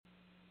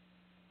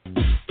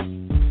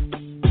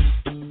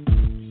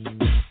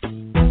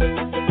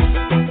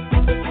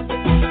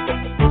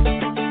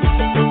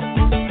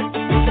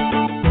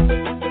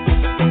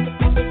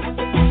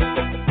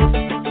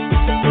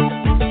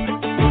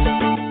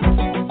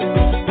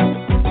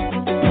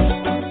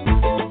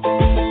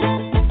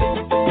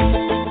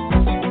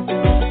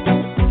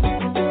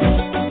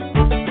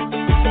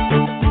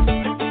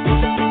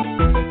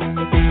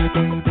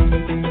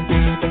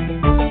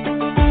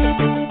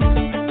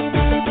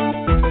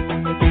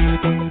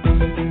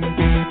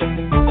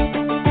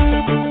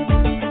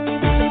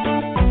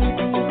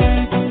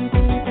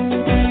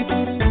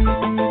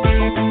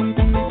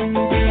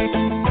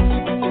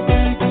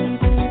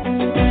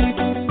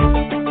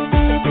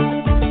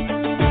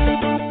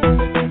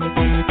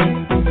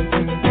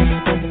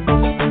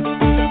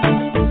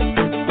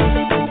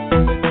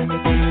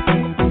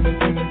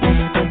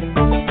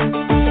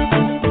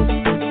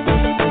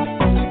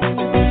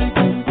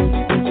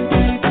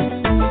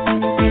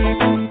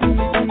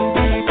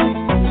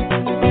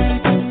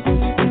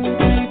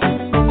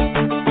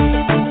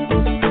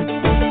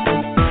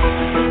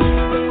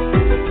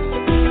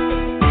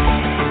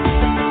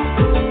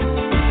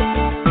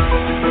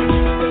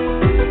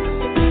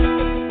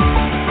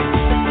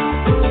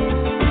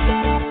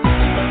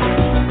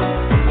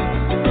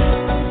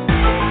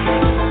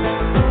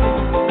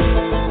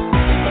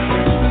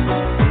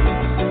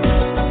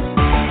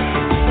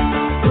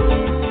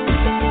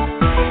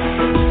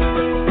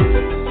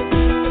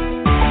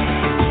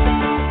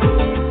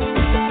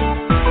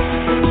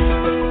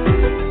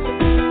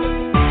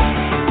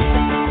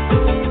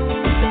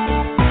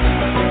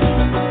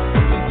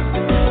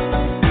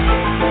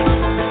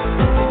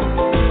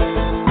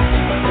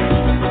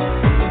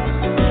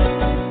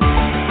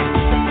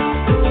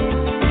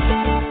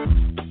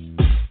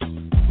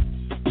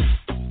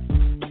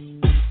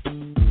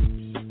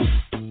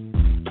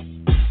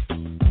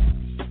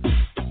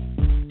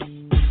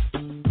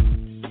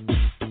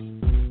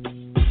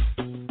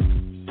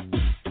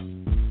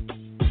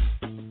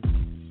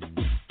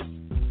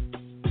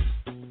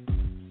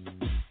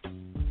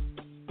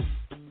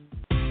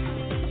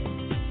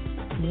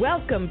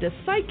Welcome to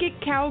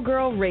Psychic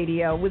Cowgirl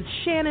Radio with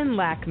Shannon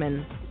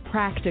Lackman.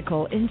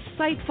 Practical,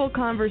 insightful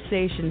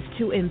conversations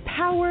to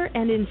empower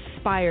and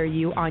inspire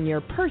you on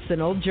your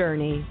personal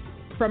journey.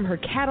 From her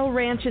cattle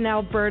ranch in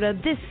Alberta,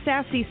 this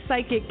sassy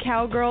psychic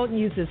cowgirl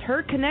uses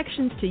her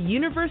connections to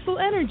universal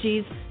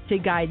energies to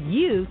guide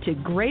you to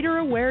greater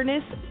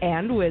awareness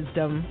and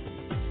wisdom.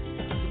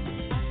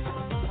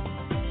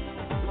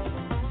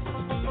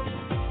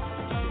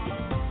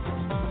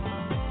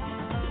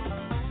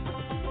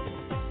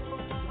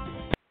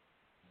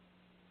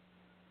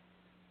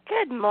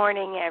 Good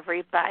morning,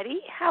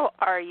 everybody. How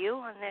are you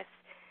on this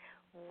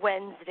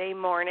Wednesday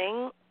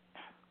morning?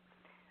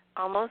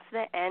 Almost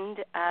the end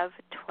of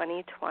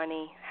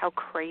 2020. How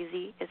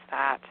crazy is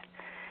that?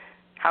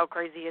 How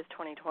crazy has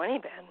 2020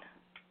 been?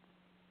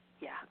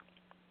 Yeah,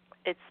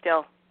 it's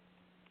still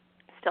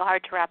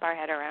hard to wrap our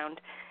head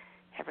around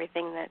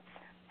everything that's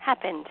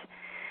happened.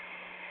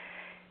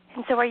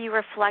 And so are you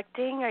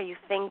reflecting? Are you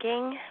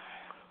thinking?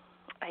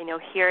 I know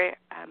here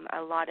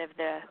a lot of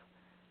the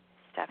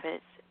stuff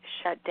is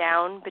shut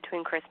down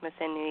between Christmas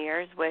and New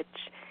Year's, which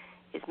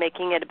is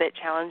making it a bit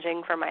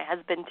challenging for my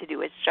husband to do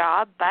his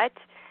job, but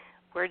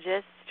we're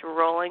just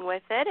rolling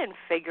with it and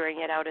figuring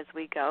it out as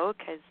we go,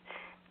 because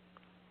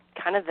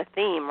kind of the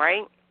theme,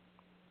 right?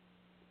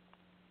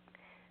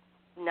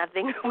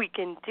 Nothing we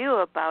can do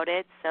about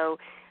it, so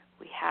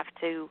we have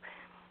to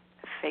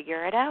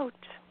figure it out.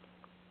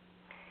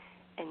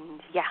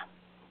 And yeah,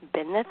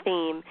 been the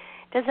theme.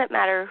 Doesn't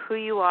matter who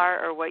you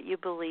are or what you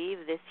believe,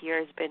 this year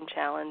has been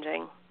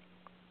challenging.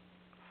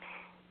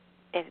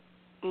 If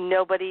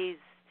nobody's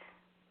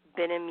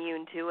been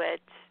immune to it,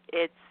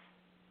 it's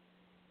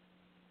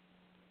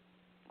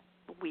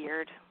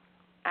weird.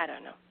 I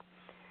don't know.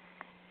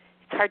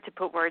 It's hard to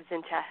put words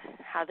into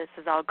how this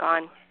has all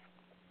gone.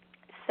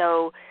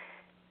 So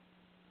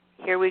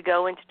here we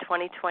go into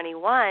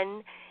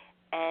 2021,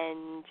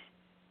 and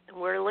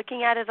we're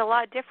looking at it a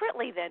lot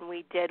differently than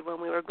we did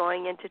when we were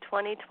going into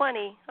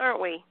 2020,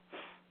 aren't we?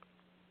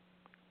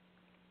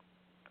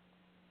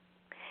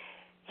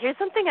 Here's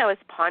something I was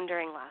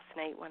pondering last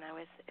night when I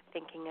was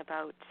thinking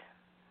about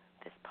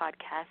this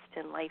podcast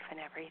and life and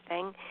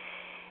everything.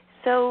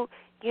 So,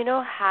 you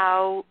know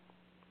how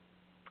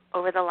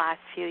over the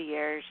last few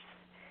years,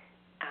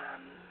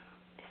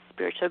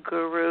 spiritual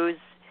gurus,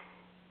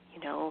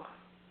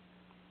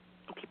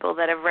 people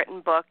that have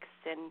written books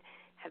and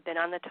have been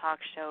on the talk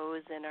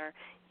shows and are,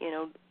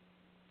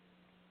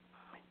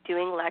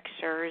 doing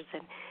lectures.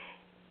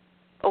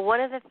 And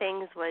one of the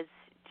things was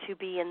to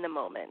be in the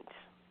moment,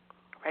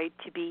 right?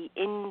 To be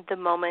in the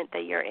moment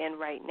that you're in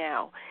right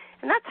now.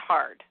 And that's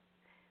hard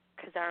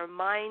because our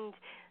mind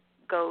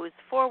goes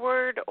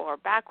forward or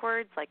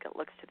backwards, like it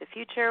looks to the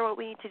future, what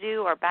we need to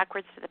do, or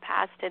backwards to the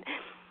past. And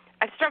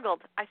I've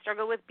struggled. I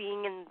struggle with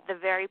being in the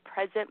very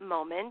present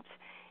moment.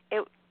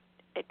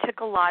 It took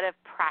a lot of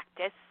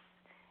practice,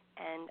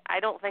 and I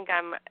don't think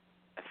I'm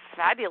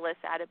fabulous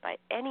at it by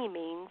any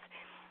means,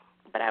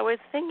 but I was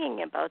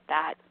thinking about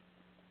that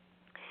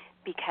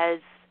because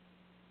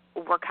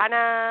we're kind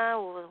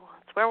of,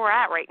 it's where we're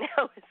at right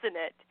now, isn't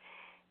it?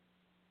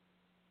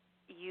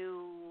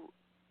 You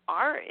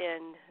are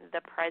in the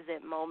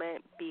present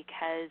moment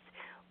because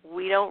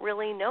we don't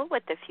really know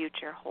what the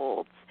future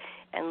holds.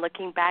 And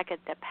looking back at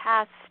the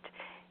past,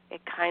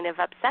 it kind of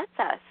upsets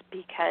us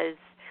because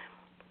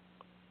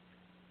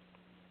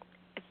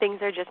things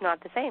are just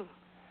not the same.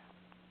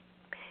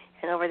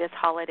 And over this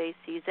holiday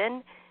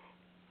season,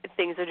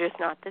 things are just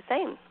not the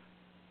same.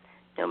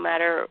 No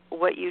matter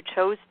what you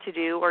chose to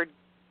do or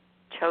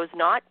chose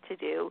not to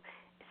do,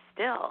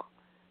 still,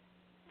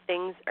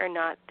 things are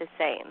not the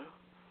same.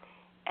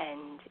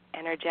 And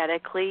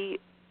energetically,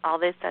 all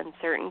this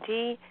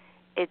uncertainty,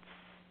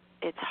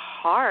 it's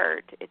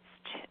hard. It's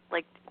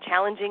like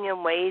challenging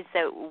in ways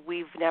that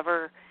we've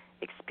never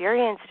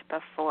experienced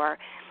before.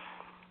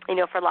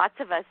 For lots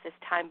of us, this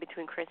time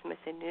between Christmas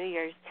and New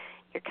Year's,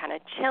 you're kind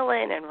of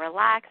chilling and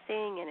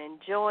relaxing and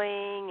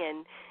enjoying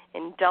and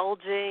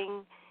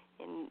indulging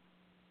and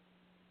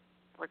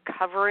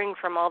recovering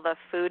from all the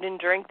food and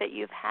drink that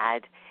you've had.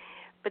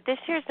 But this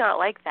year's not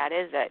like that,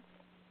 is it?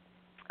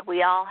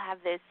 We all have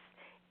this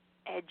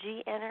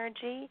edgy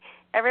energy.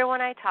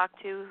 Everyone I talk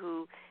to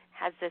who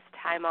has this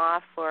time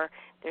off or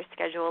their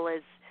schedule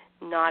is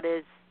not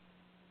as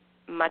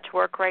much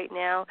work right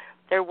now,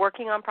 they're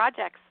working on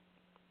projects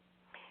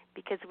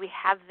because we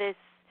have this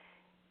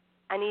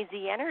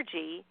uneasy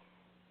energy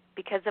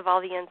because of all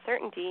the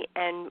uncertainty,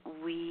 and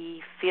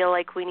we feel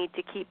like we need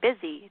to keep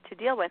busy to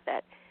deal with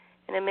it.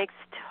 And it makes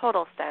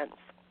total sense.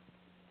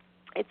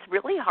 It's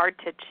really hard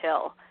to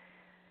chill.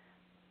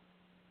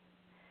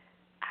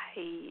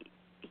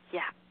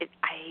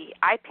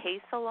 I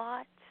pace a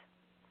lot.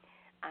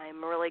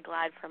 I'm really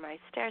glad for my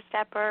stair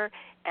stepper,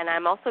 and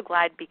I'm also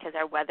glad because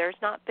our weather's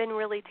not been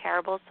really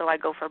terrible, so I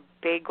go for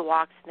big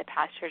walks in the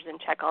pastures and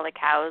check all the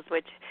cows,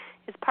 which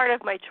is part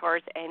of my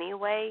chores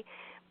anyway,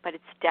 but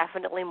it's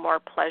definitely more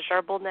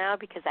pleasurable now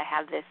because I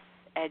have this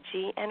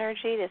edgy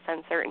energy, this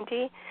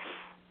uncertainty.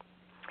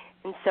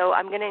 And so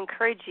I'm going to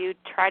encourage you,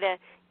 try to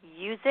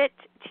use it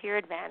to your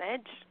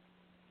advantage,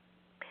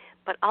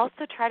 but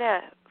also try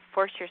to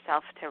force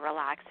yourself to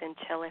relax and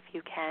chill if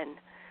you can.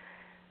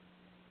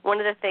 One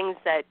of the things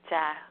that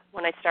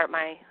when I start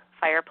my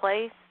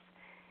fireplace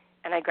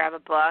and I grab a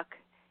book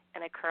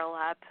and I curl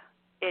up,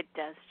 it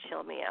does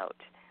chill me out.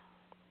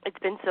 It's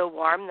been so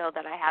warm, though,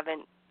 that I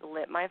haven't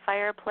lit my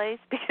fireplace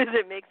because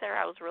it makes our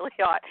house really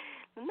hot.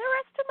 And the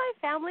rest of my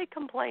family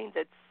complains.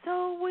 It's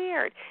so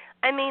weird.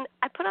 I mean,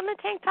 I put on a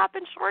tank top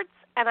and shorts,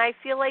 and I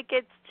feel like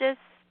it's just,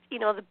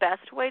 the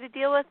best way to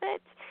deal with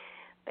it.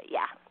 But,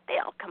 yeah, they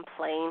all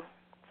complain.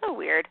 So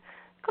weird.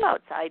 Go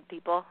outside,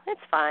 people.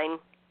 It's fine.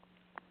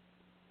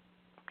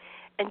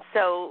 And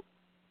so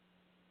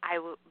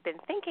I've been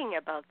thinking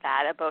about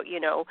that, about,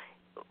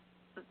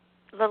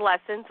 the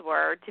lessons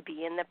were to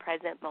be in the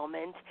present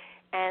moment,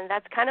 and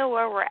that's kind of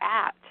where we're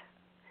at,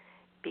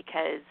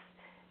 because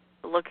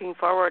looking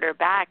forward or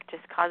back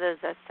just causes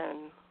us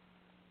some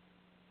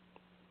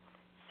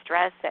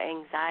stress,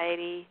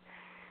 anxiety.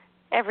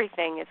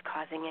 Everything is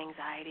causing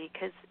anxiety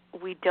because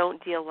we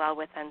don't deal well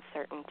with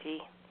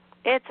uncertainty.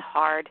 It's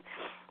hard.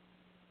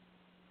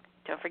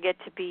 Don't forget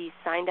to be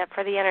signed up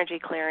for the energy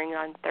clearing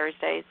on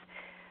Thursdays.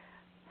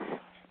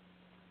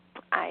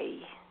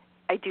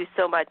 I do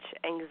so much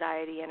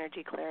anxiety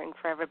energy clearing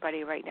for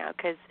everybody right now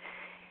because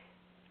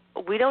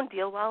we don't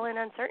deal well in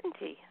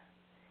uncertainty.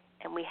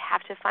 And we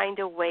have to find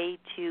a way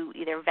to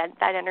either vent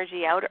that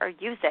energy out or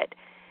use it,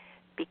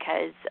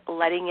 because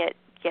letting it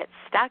get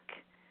stuck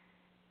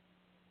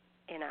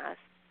in us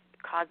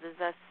causes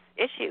us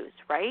issues,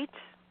 right?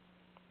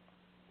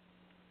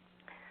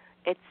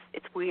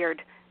 It's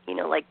weird,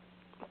 like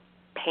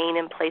pain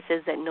in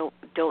places that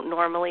don't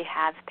normally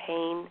have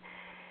pain.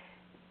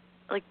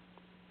 Like,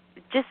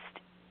 just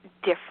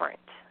different.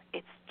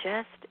 It's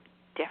just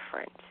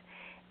different.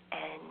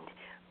 And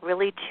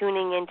really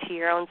tuning into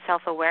your own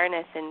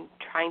self-awareness and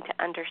trying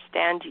to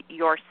understand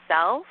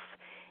yourself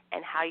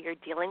and how you're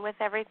dealing with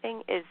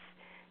everything is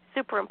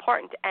super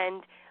important.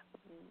 And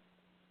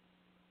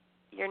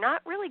you're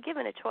not really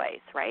given a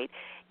choice, right?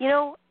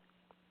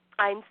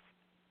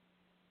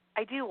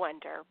 I do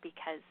wonder,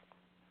 because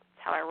that's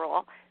how I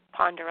roll,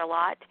 ponder a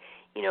lot.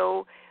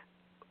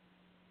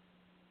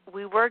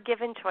 We were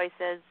given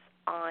choices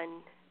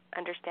on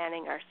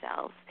understanding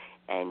ourselves.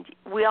 And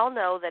we all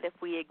know that if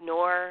we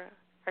ignore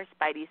our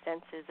spidey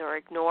senses or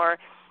ignore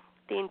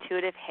the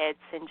intuitive hits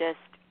and just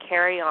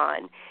carry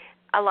on,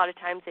 a lot of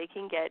times they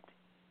can get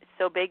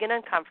so big and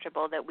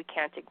uncomfortable that we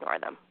can't ignore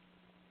them.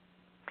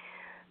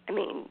 I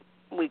mean,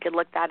 we could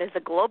look at that as a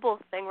global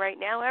thing right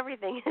now.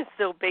 Everything is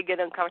so big and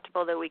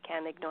uncomfortable that we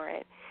can't ignore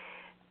it.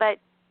 But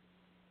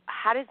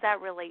how does that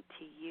relate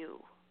to you?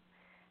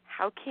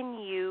 How can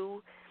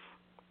you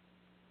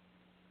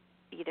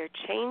either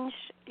change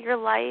your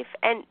life,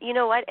 and you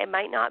know what, it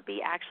might not be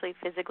actually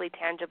physically,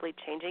 tangibly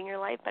changing your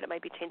life, but it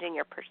might be changing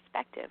your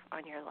perspective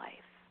on your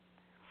life.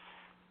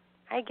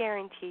 I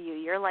guarantee you,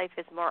 your life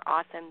is more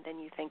awesome than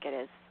you think it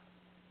is.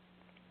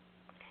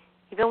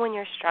 Even when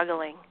you're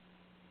struggling,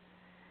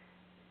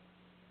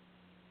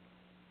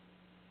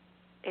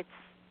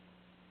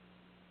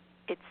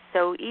 it's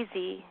so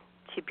easy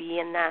to be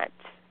in that,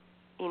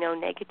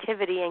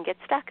 negativity and get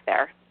stuck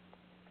there.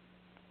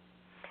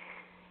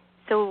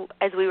 So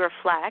as we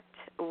reflect,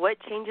 what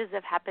changes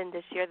have happened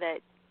this year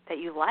that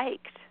you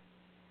liked?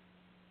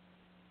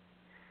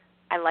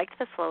 I liked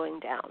the slowing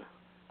down.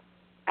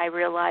 I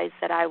realized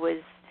that I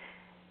was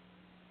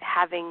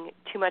having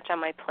too much on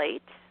my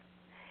plate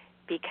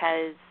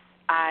because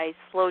I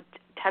slowed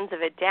tons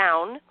of it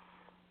down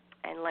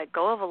and let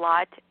go of a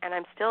lot, and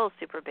I'm still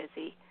super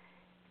busy.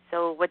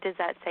 So what does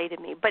that say to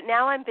me? But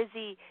now I'm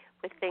busy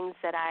with things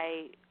that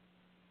I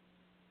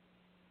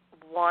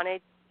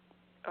wanted,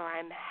 or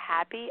I'm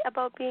happy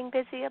about being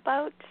busy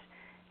about,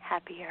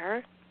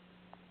 happier.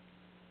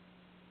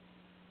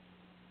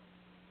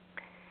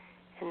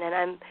 And then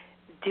I'm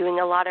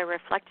doing a lot of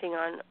reflecting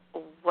on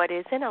what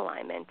is in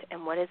alignment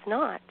and what is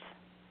not.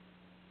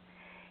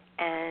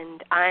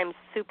 And I'm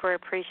super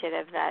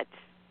appreciative that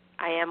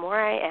I am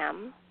where I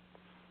am,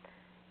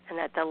 and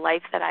that the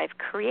life that I've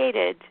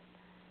created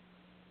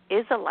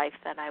is a life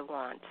that I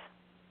want.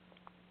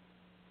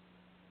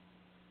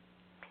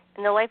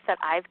 And the life that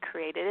I've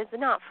created is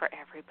not for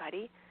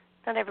everybody.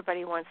 Not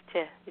everybody wants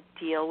to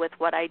deal with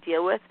what I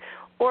deal with,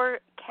 or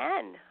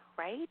can,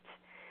 right?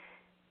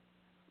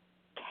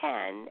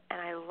 Can, and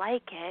I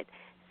like it,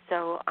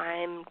 so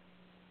I'm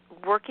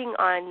working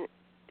on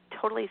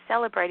totally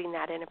celebrating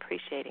that and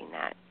appreciating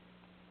that.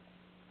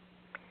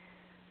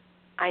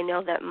 I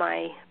know that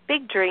my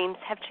big dreams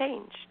have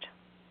changed,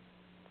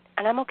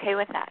 and I'm okay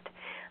with that.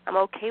 I'm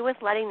okay with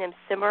letting them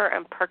simmer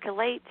and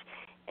percolate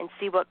and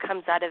see what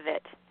comes out of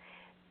it,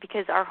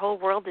 because our whole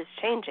world is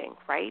changing,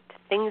 right?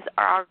 Things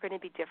are going to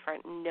be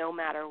different no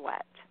matter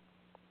what.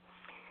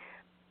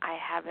 I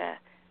have a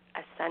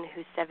son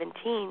who's 17,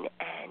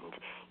 and,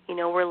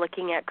 we're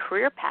looking at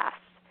career paths.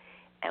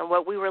 And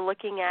what we were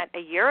looking at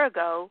a year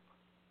ago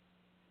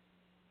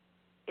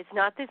is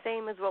not the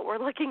same as what we're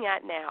looking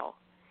at now.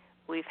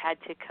 We've had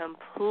to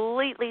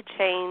completely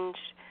change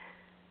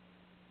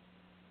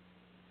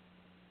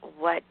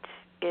what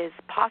is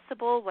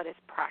possible, what is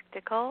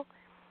practical,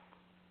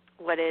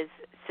 what is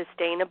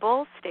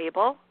sustainable,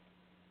 stable.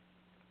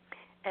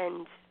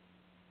 And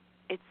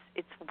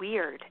it's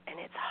weird and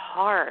it's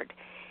hard,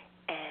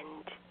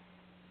 and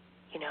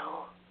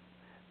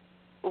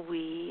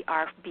we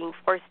are being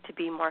forced to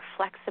be more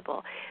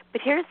flexible.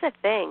 But here's the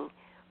thing.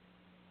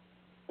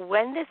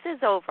 When this is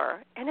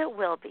over, and it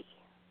will be,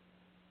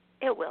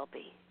 it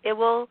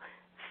will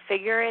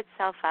figure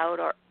itself out,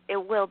 or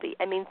it will be.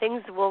 I mean,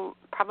 things will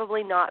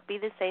probably not be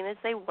the same as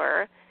they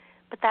were,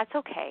 but that's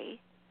okay.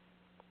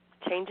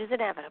 Change is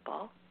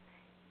inevitable,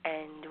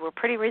 and we're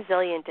pretty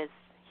resilient as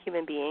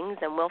human beings,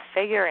 and we'll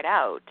figure it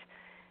out.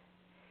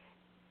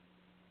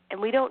 And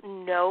we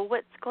don't know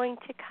what's going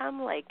to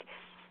come. Like,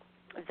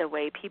 the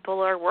way people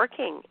are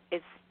working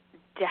is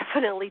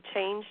definitely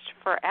changed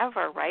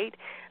forever, right?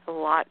 A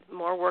lot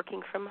more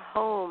working from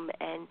home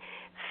and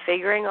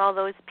figuring all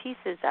those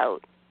pieces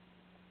out.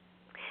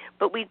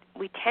 But we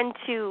tend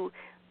to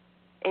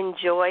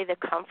enjoy the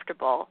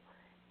comfortable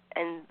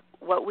and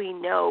what we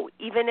know,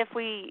 even if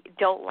we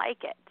don't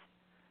like it.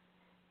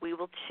 We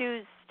will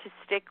choose to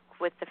stick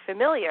with the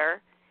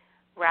familiar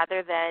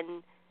rather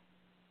than,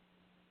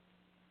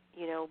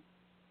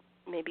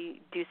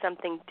 maybe do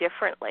something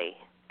differently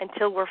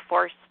until we're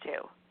forced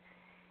to.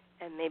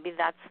 And maybe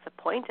that's the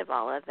point of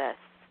all of this.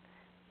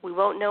 We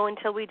won't know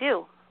until we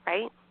do,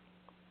 right?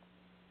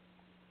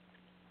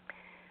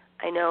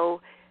 I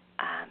know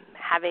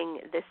having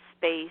this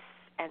space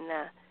and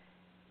the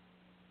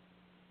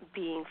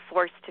being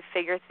forced to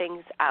figure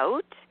things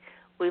out,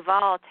 we've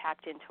all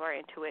tapped into our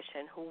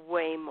intuition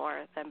way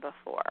more than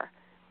before.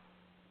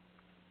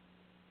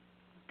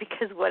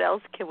 Because what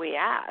else can we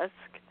ask,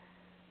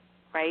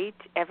 right?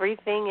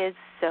 Everything is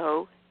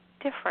so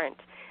different.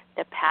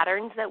 The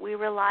patterns that we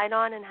relied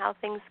on and how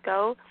things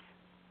go,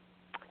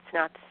 it's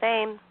not the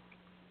same.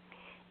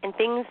 And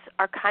things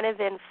are kind of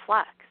in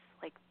flux.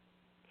 Like,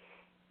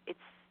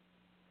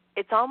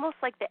 it's almost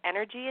like the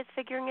energy is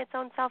figuring its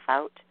own self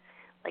out.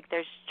 Like,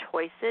 there's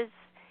choices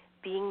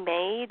being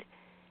made,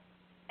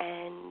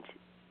 and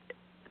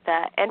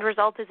the end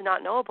result is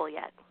not knowable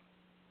yet.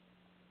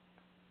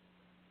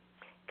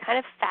 Kind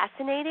of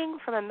fascinating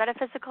from a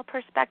metaphysical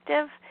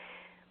perspective.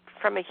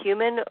 From a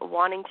human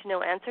wanting to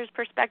know answers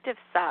perspective,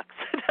 sucks,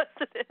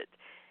 doesn't it?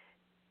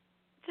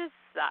 Just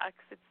sucks.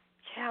 It's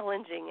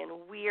challenging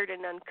and weird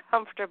and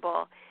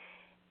uncomfortable,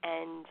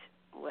 and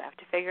we'll have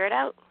to figure it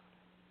out.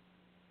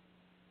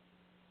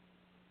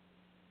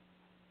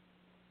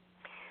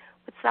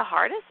 What's the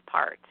hardest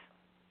part?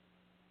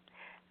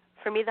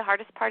 For me, the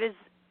hardest part is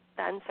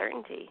the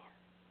uncertainty.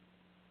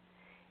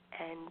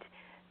 And,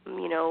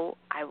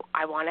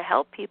 I want to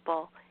help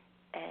people,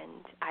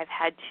 and I've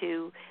had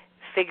to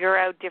figure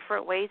out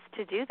different ways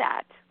to do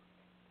that.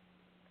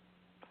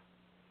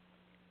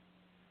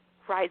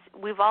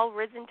 We've all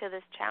risen to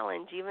this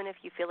challenge, even if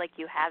you feel like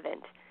you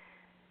haven't,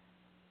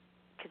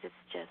 because it's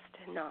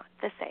just not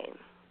the same.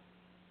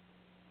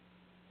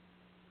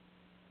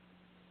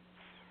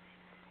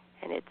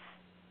 And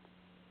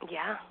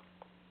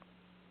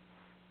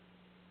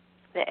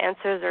the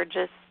answers are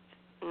just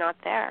not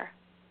there.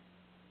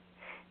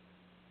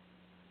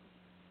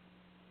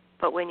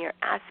 But when you're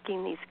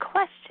asking these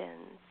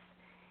questions,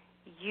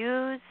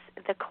 use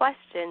the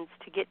questions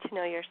to get to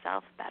know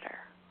yourself better,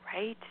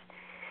 right?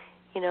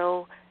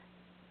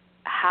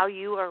 How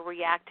you are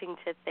reacting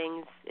to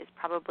things is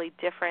probably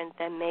different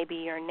than maybe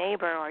your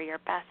neighbor or your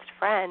best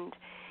friend,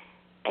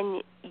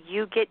 and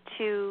you get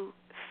to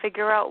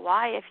figure out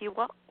why if you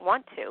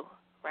want to,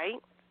 right?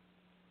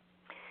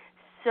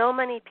 So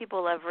many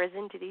people have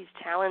risen to these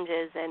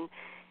challenges and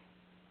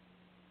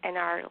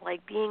are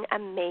like being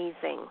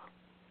amazing.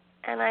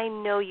 And I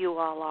know you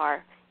all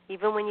are,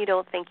 even when you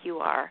don't think you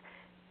are.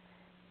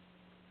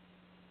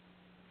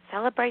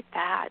 Celebrate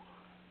that.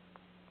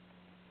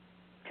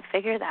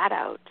 Figure that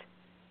out.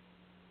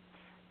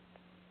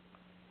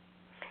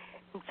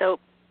 And so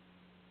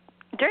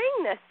during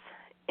this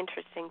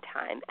interesting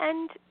time,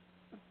 and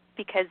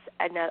because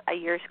a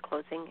year's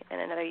closing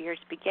and another year's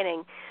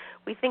beginning,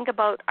 we think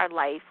about our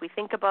life. We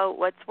think about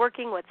what's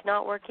working, what's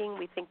not working.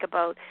 We think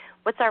about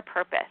what's our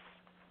purpose.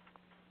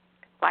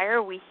 Why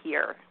are we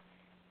here?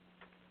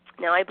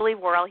 Now, I believe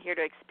we're all here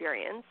to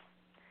experience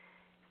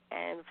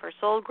and for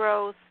soul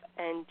growth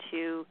and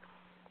to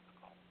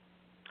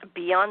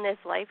be on this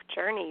life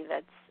journey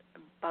that's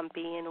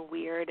bumpy and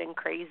weird and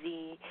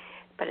crazy,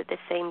 but at the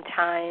same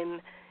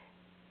time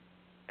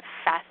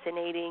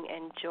fascinating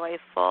and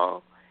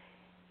joyful.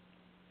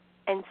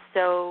 And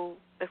so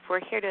if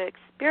we're here to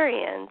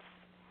experience,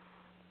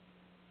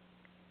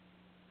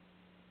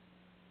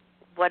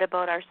 what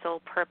about our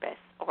soul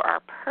purpose or our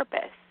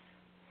purpose?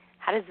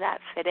 How does that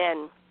fit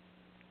in?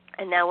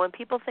 And now when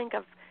people think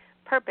of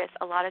purpose,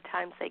 a lot of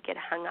times they get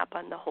hung up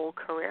on the whole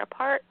career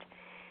part,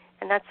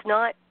 and that's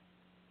not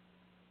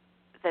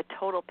the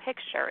total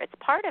picture. It's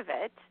part of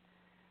it.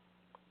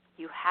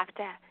 You have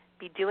to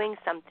be doing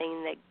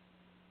something that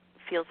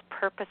feels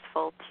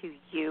purposeful to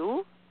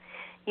you.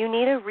 You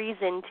need a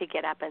reason to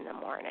get up in the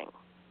morning,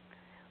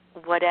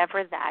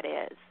 whatever that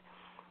is.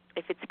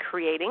 if it's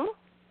creating,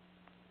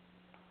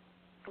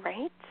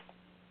 right?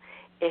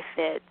 If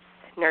it's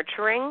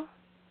nurturing,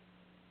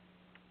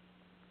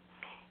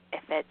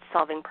 if it's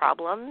solving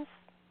problems,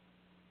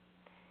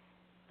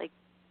 like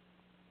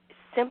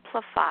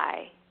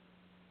simplify.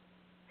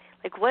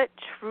 Like what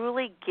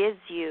truly gives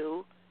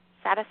you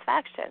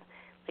satisfaction?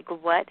 Like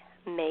what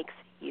makes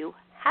you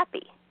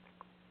happy?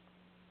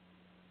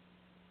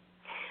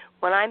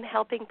 When I'm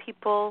helping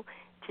people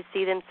to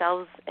see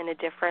themselves in a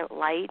different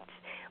light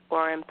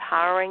or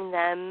empowering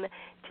them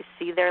to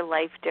see their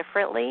life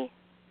differently,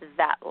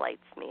 that lights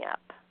me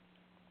up.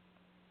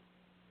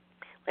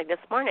 Like this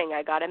morning,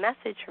 I got a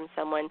message from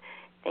someone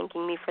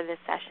thanking me for this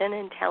session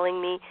and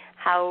telling me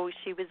how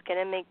she was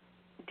going to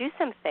do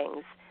some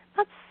things.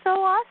 That's so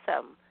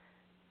awesome.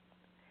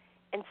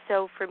 And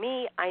so for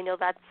me, I know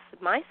that's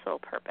my sole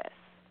purpose,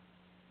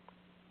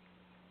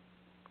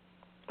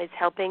 is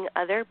helping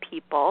other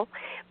people.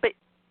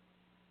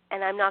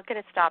 And I'm not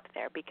going to stop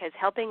there because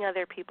helping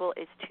other people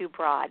is too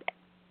broad.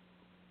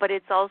 But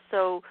it's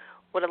also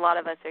what a lot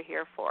of us are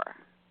here for.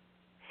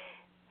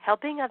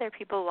 Helping other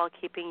people while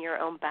keeping your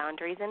own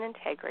boundaries and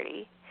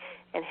integrity,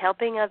 and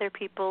helping other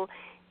people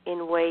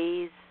in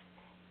ways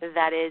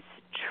that is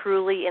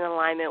truly in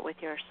alignment with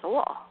your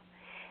soul.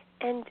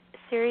 And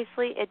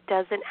seriously, it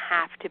doesn't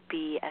have to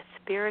be a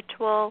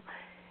spiritual,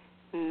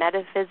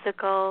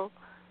 metaphysical,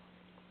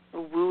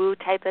 woo-woo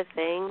type of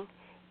thing.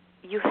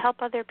 You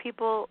help other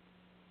people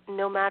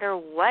no matter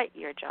what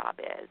your job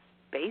is,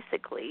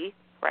 basically,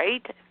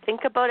 right?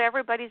 Think about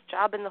everybody's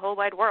job in the whole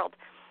wide world.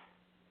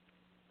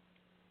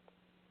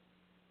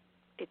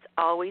 It's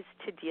always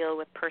to deal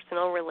with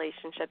personal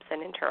relationships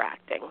and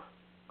interacting.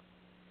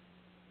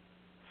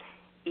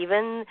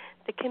 Even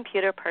the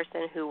computer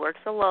person who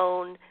works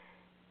alone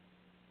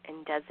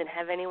and doesn't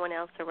have anyone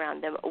else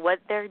around them, what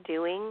they're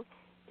doing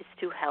is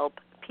to help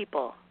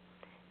people,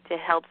 to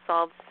help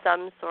solve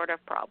some sort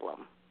of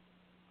problem.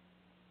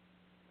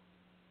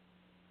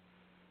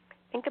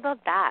 Think about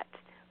that.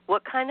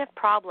 What kind of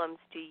problems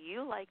do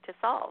you like to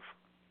solve?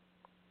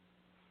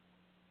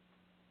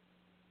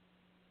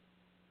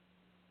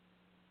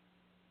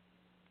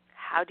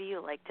 How do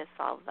you like to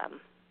solve them?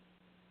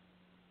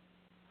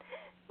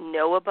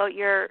 Know about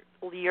your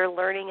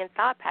learning and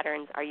thought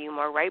patterns. Are you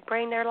more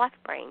right-brained or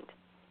left-brained?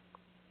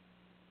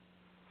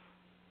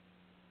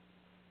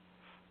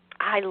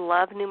 I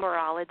love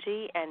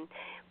numerology, and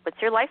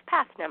what's your life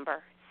path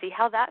number? See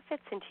how that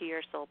fits into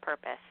your soul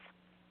purpose.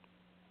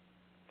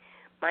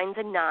 Mine's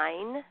a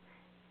 9, and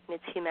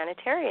it's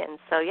humanitarian.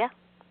 So, yeah,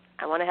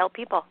 I want to help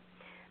people.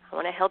 I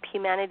want to help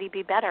humanity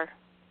be better.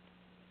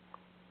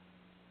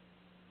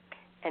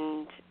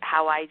 And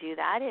how I do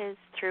that is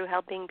through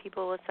helping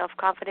people with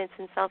self-confidence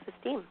and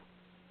self-esteem.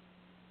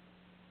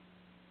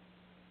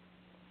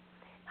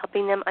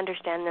 Helping them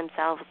understand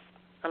themselves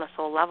on a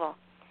soul level.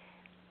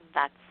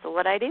 That's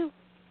what I do.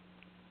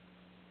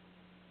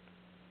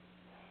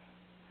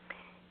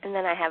 And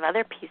then I have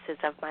other pieces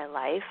of my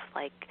life,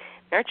 like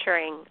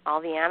nurturing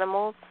all the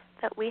animals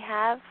that we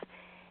have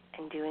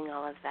and doing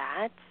all of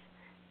that.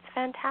 It's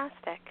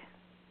fantastic.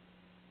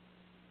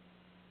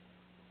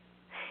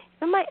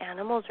 Even my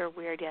animals were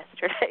weird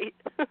yesterday.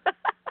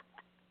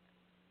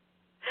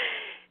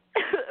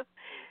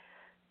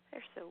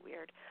 They're so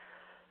weird.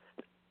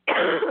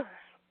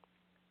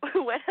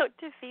 We went out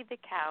to feed the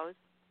cows.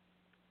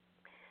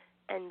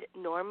 And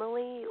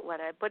normally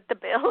when I put the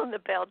bale in the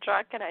bale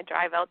truck and I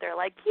drive out, they're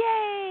like,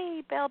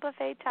 yay, bale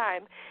buffet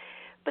time.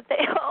 But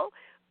they all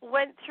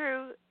went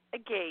through a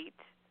gate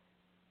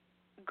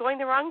going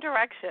the wrong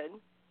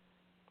direction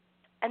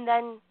and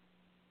then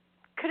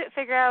couldn't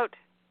figure out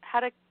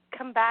how to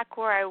come back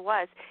where I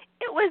was.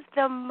 It was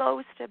the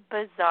most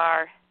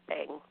bizarre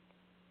thing.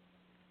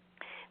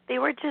 They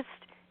were just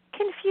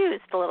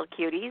confused, the little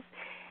cuties.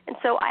 And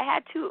so I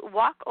had to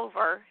walk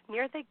over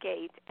near the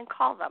gate and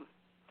call them.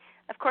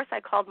 Of course, I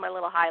called my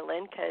little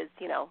Highland because,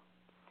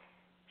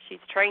 she's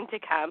trained to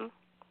come.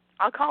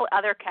 I'll call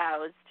other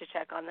cows to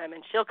check on them,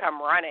 and she'll come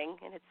running,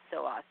 and it's so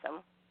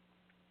awesome.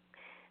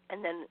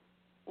 And then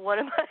one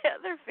of my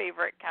other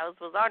favorite cows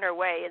was on her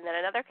way, and then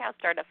another cow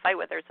started to fight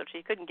with her, so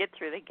she couldn't get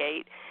through the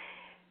gate.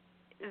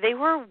 They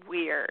were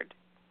weird.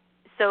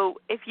 So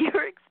if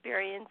you're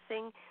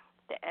experiencing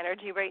the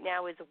energy right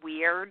now is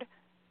weird,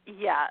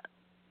 yeah,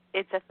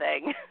 it's a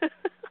thing. It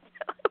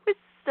was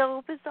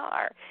so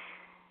bizarre.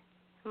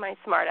 My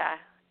smart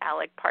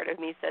aleck part of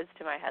me says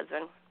to my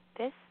husband,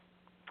 this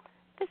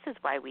is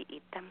why we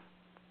eat them.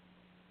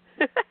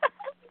 They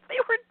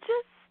were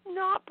just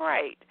not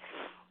bright.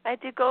 I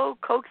had to go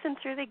coax them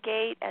through the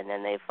gate, and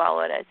then they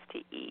followed us to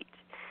eat.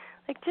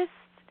 Like, just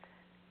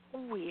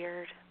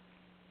weird.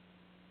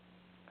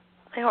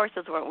 My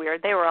horses weren't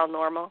weird. They were all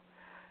normal.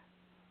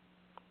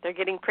 They're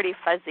getting pretty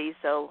fuzzy,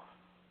 so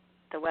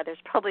the weather's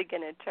probably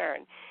going to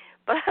turn.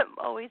 But I'm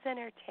always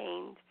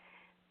entertained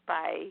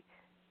by,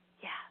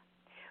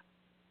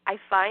 I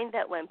find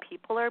that when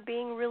people are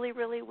being really,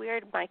 really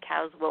weird, my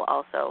cows will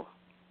also.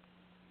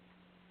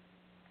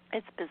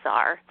 It's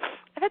bizarre.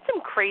 I've had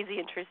some crazy,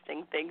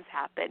 interesting things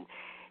happen.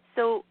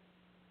 So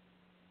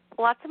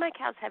lots of my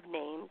cows have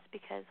names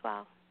because,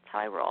 well, that's how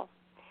I roll.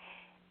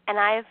 And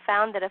I have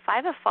found that if I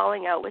have a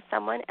falling out with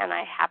someone and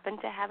I happen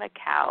to have a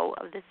cow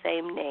of the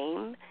same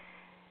name,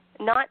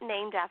 not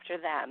named after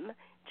them,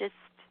 just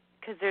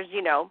because there's,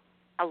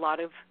 a lot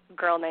of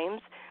girl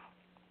names,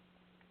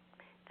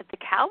 that the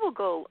cow will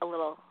go a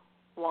little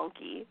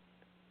wonky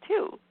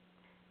too.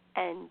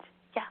 And,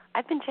 yeah,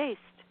 I've been chased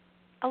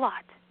a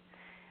lot.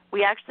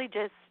 We actually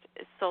just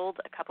sold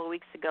a couple of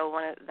weeks ago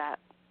one of that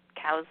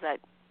cows that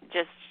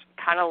just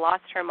kind of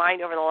lost her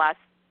mind over the last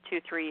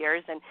 2-3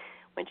 years, and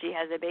when she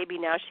has a baby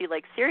now, she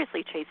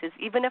seriously chases,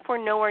 even if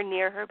we're nowhere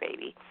near her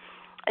baby.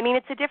 I mean,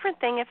 it's a different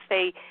thing if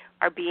they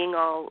are being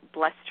all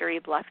blustery,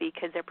 bluffy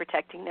because they're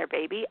protecting their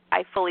baby.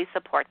 I fully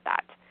support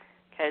that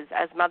because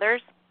as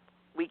mothers,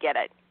 we get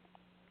it.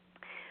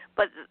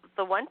 But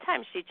the one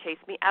time she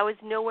chased me, I was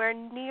nowhere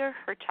near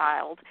her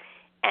child,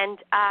 and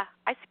I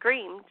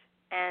screamed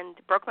and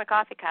broke my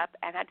coffee cup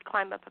and had to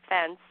climb up a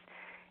fence,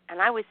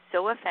 and I was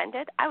so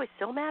offended. I was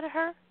so mad at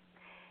her.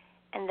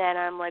 And then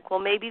I'm like, well,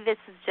 maybe this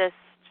is just,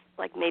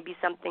 maybe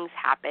something's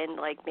happened.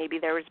 Maybe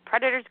there was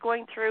predators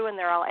going through and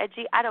they're all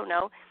edgy. I don't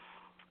know.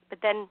 But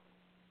then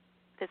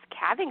this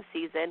calving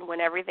season,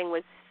 when everything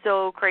was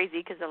so crazy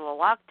because of the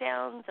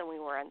lockdowns and we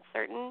were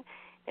uncertain,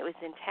 it was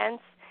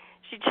intense,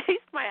 she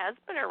chased my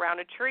husband around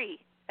a tree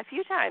a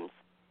few times.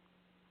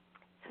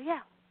 So, yeah,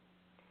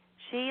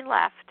 she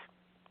left.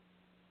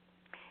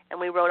 And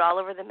we wrote all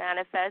over the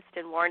manifest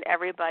and warned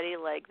everybody,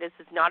 this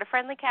is not a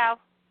friendly cow.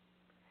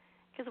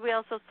 Because we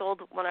also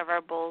sold one of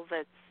our bulls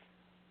that's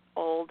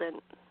old, and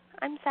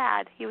I'm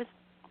sad. He was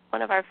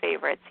one of our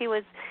favorites. He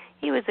was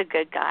a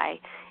good guy.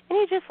 And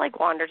he just,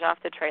 wanders off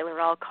the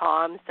trailer all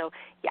calm. So,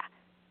 yeah,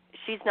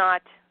 she's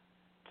not.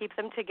 Keep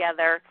them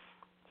together.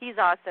 He's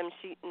awesome.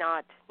 She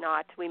not.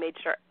 We made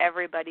sure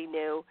everybody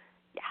knew.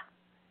 Yeah,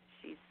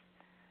 she's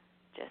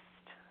just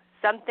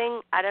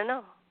something, I don't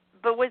know.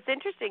 But what's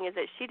interesting is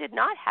that she did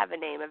not have a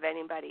name of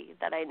anybody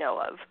that I know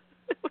of.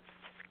 It was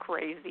just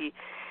crazy.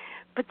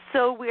 But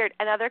so weird.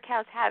 And other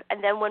cows have.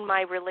 And then when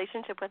my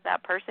relationship with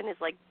that person is,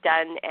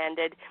 done,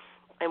 ended,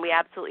 and we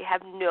absolutely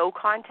have no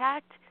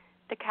contact,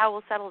 the cow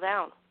will settle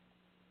down.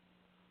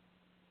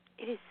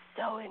 It is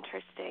so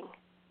interesting.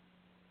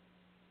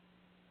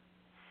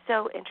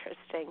 So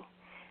interesting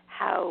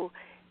how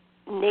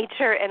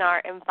nature and our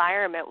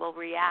environment will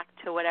react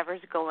to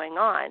whatever's going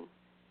on.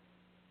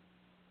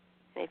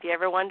 And if you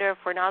ever wonder if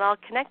we're not all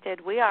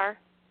connected, we are.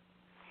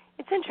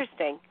 It's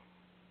interesting.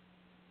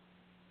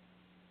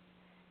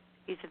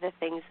 These are the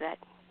things that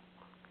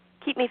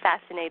keep me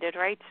fascinated,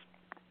 right?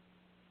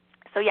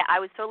 So, yeah, I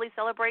was totally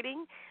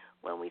celebrating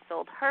when we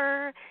sold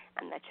her,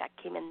 and the check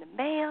came in the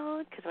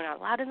mail because we're not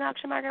allowed in the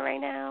auction market right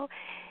now.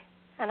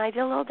 And I did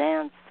a little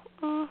dance.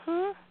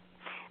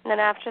 And then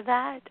after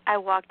that, I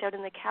walked out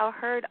in the cow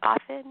herd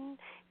often,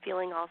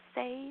 feeling all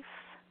safe.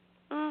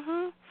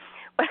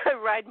 When I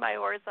ride my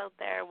horse out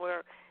there,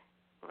 we're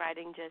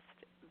riding just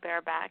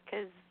bareback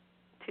because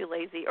too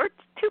lazy or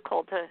too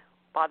cold to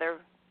bother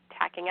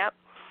tacking up.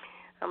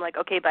 I'm like,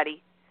 okay,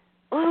 buddy,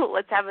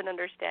 let's have an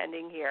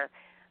understanding here.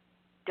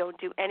 Don't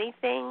do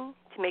anything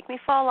to make me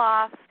fall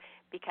off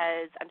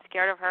because I'm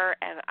scared of her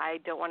and I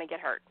don't want to get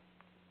hurt.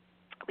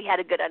 We had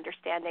a good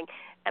understanding,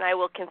 and I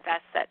will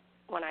confess that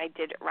when I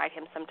did ride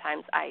him,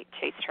 sometimes I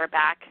chased her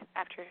back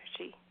after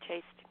she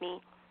chased me.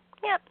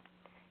 Yep,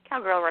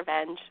 cowgirl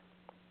revenge.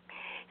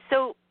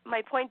 So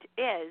my point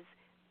is,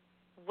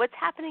 what's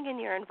happening in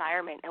your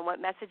environment and what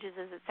messages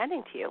is it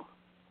sending to you?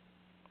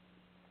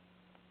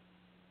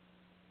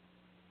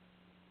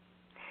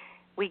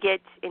 We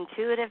get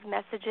intuitive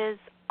messages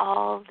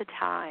all the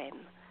time,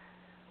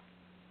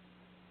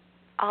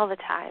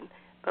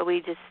 but we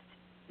just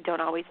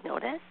don't always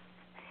notice.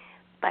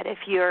 But if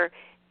you're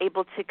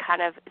able to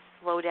kind of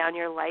slow down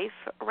your life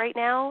right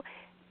now,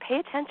 pay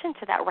attention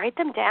to that. Write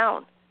them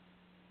down.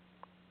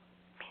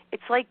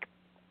 It's like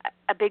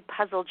a big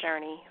puzzle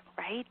journey,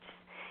 right?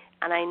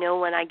 And I know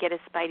when I get a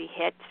spidey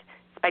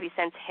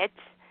sense hit,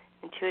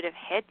 intuitive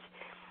hit,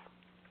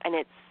 and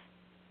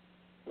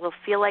will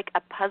feel like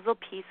a puzzle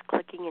piece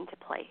clicking into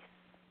place.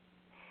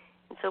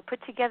 And so put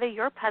together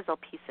your puzzle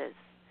pieces.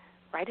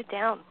 Write it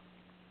down.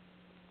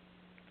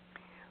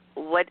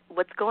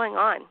 What's going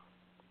on?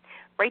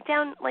 Write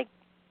down,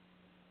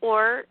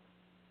 or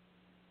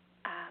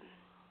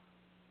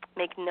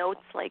make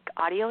notes,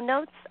 audio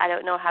notes. I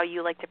don't know how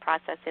you like to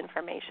process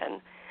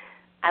information.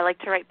 I like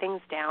to write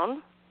things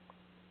down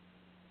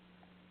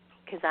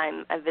because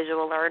I'm a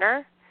visual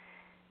learner.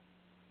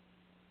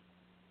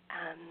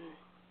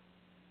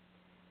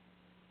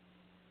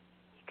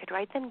 You could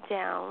write them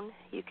down.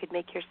 You could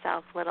make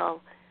yourself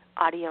little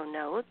audio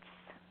notes.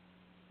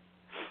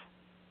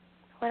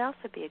 What else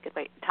would be a good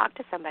way? Talk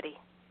to somebody.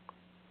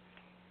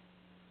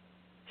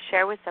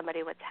 Share with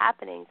somebody what's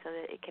happening so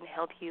that it can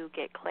help you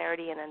get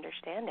clarity and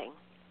understanding.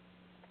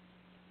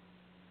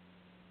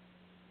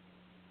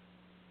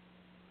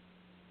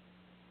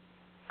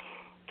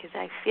 Because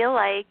I feel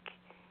like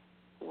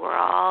we're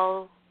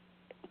all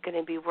going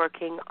to be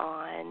working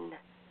on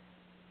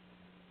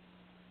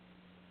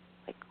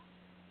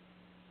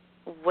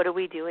what are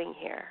we doing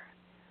here?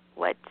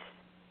 Why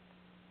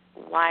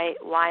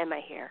am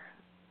I here?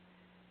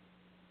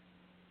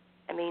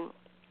 I mean,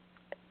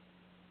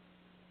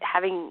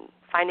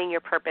 finding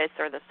your purpose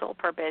or the soul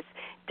purpose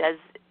does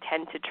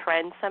tend to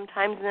trend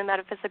sometimes in the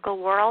metaphysical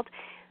world,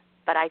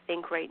 but I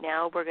think right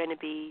now we're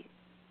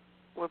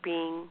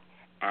being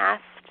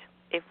asked,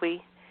 if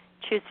we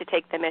choose to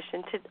take the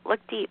mission, to look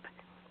deep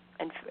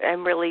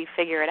and really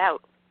figure it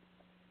out.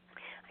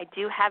 I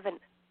do have an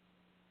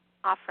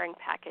offering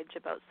package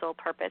about soul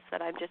purpose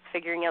that I'm just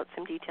figuring out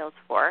some details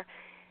for.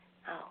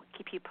 I'll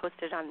keep you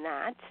posted on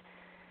that.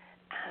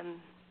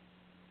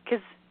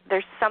 Because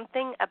there's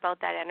something about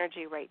that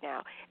energy right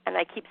now, and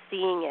I keep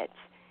seeing it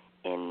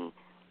in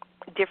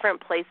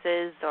different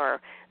places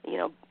or,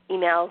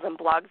 emails and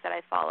blogs that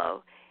I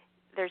follow.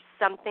 There's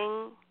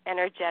something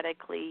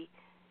energetically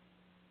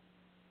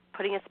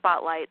putting a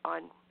spotlight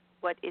on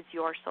what is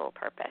your soul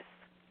purpose.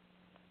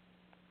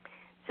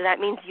 So that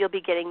means you'll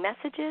be getting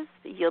messages,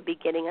 you'll be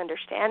getting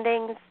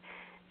understandings.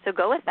 So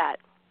go with that.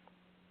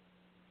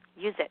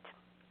 Use it.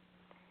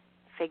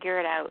 Figure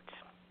it out.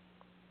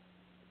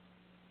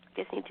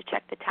 Just need to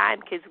check the time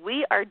because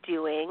we are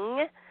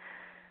doing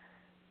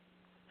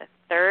the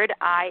third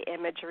eye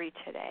imagery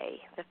today,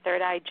 the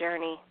third eye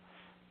journey,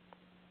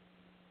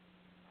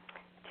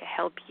 to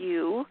help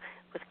you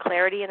with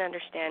clarity and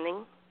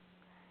understanding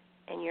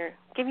and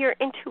give your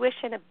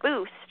intuition a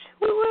boost.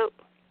 Woo-woo.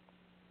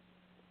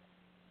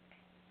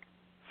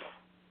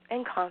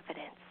 And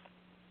confidence.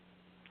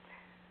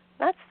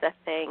 That's the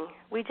thing.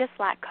 We just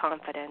lack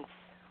confidence,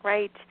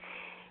 right?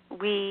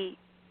 We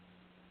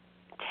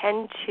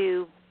tend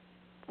to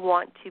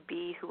want to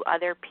be who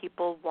other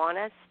people want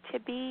us to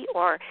be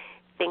or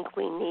think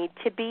we need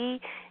to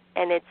be,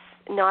 and it's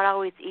not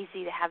always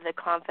easy to have the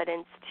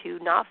confidence to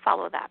not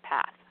follow that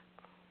path.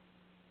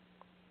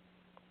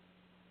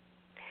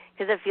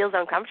 Because it feels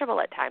uncomfortable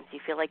at times. You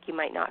feel like you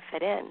might not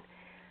fit in.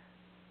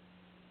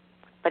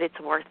 But it's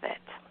worth it.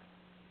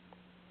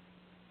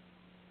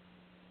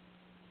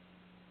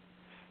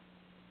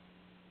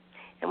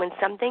 And when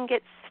something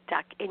gets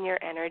stuck in your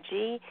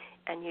energy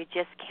and you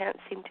just can't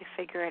seem to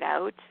figure it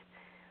out,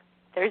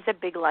 there's a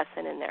big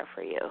lesson in there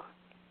for you.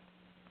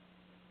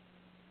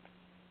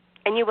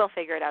 And you will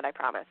figure it out, I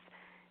promise.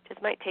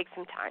 Just might take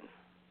some time.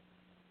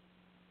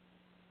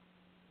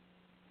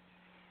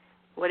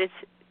 What is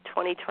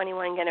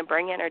 2021 going to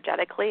bring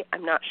energetically?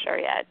 I'm not sure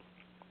yet.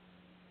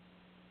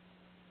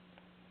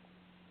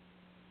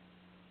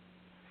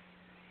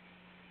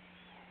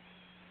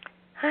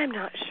 I'm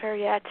not sure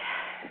yet.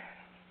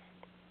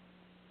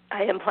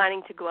 I am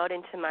planning to go out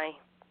into my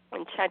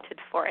enchanted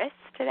forest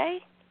today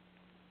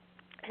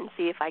and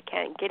see if I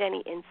can get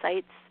any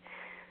insights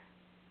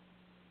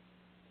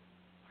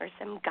or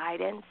some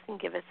guidance and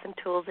give us some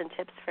tools and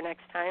tips for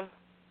next time.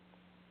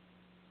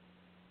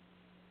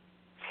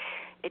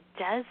 It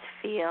does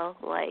feel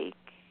like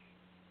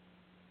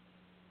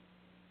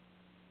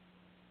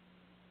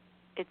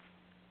it's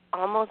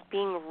almost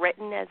being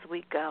written as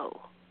we go.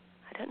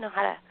 I don't know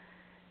how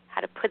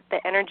to put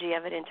the energy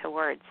of it into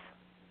words.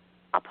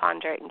 I'll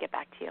ponder it and get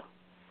back to you.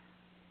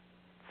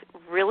 It's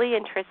really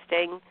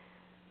interesting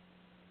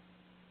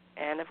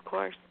and, of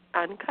course,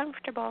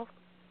 uncomfortable.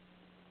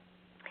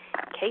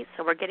 Okay,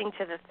 so we're getting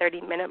to the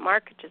 30-minute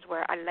mark, which is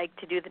where I like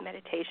to do the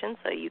meditation,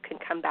 so you can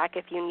come back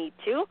if you need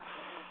to.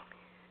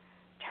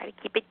 Try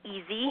to keep it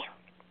easy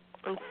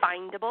and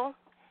findable. Is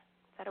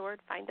that a word,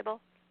 findable?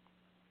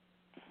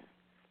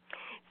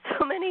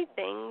 So many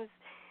things,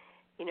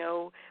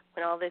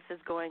 when all this is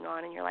going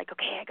on and you're like,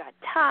 okay, I got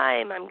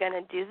time, I'm going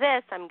to do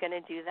this, I'm going to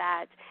do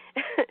that.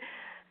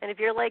 And if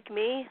you're like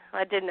me,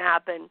 that didn't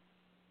happen.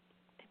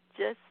 It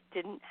just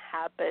didn't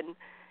happen.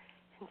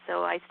 And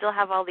so I still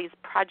have all these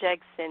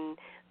projects and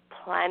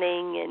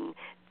planning and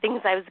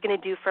things I was going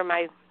to do for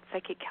my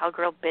Psychic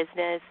Cowgirl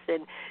business.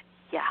 And,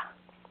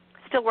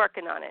 still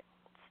working on it.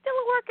 Still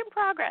a work in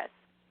progress,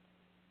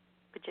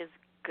 which is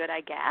good,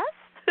 I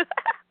guess.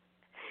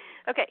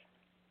 Okay.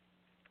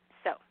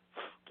 So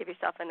give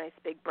yourself a nice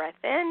big breath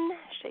in.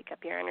 Shake up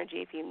your energy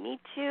if you need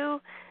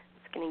to.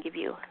 It's going to give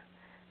you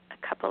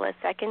a couple of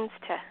seconds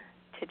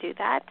to do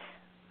that.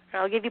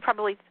 Or I'll give you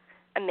probably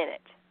a minute.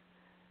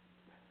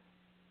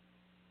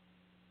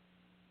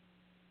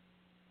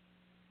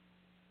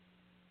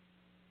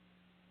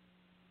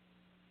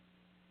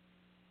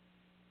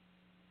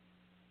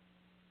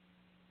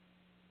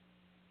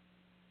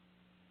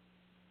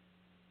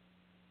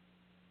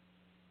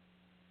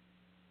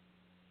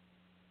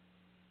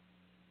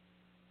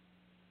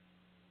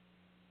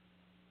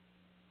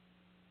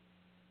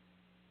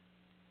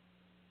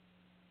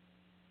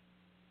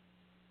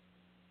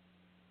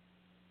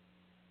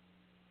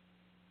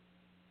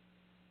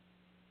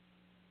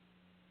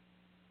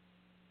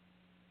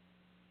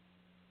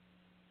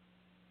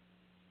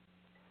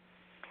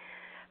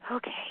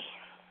 Okay,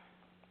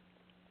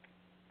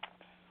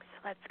 so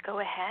let's go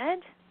ahead.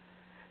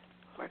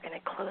 We're going to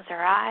close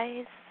our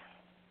eyes.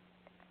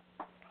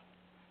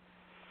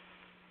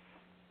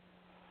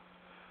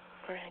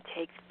 We're going to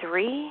take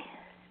 3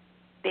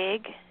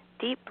 big,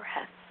 deep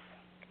breaths.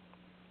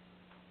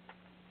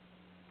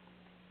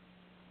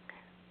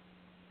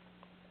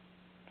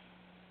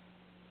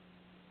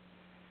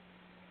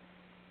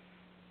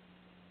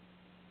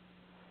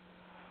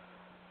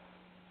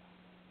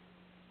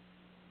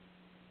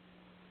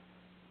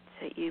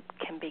 that you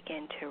can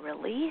begin to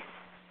release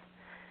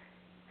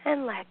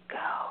and let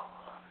go.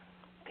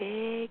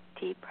 Big,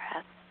 deep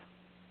breaths.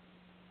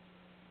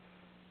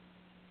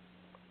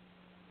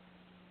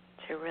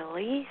 To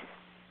release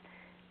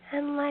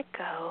and let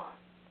go.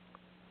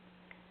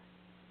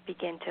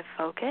 Begin to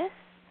focus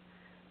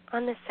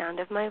on the sound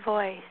of my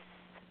voice.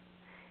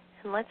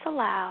 And let's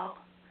allow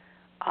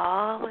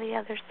all the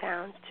other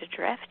sounds to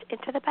drift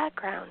into the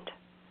background.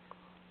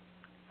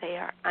 They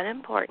are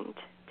unimportant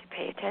to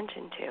pay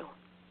attention to.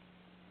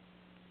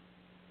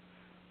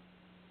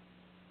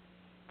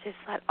 Just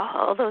let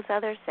all those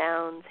other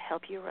sounds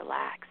help you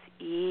relax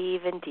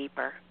even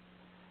deeper.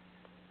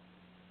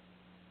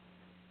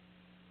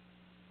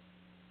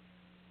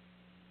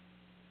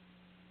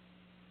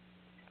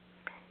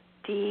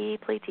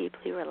 Deeply,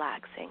 deeply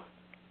relaxing.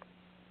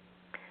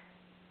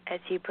 As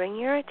you bring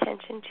your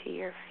attention to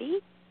your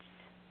feet,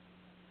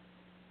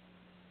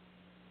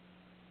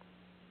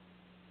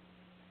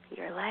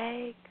 your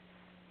legs,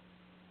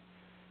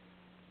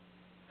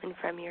 and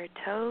from your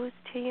toes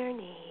to your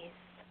knees,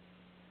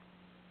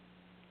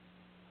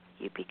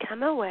 you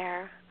become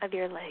aware of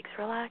your legs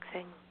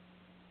relaxing.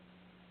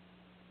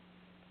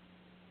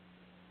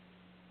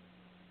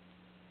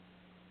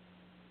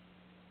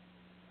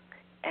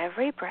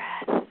 Every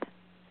breath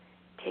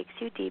takes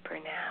you deeper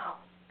now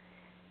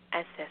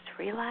as this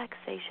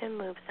relaxation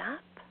moves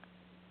up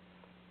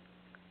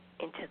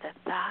into the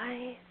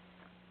thighs,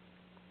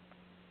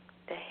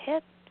 the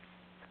hips,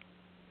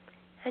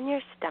 and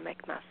your stomach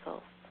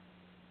muscles.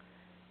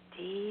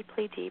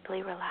 Deeply,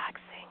 deeply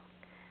relaxing.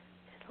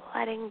 Just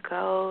letting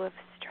go of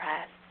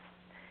stress,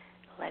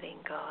 letting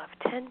go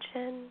of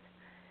tension,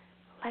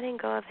 letting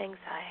go of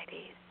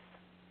anxieties.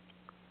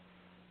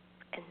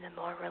 And the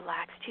more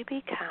relaxed you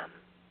become,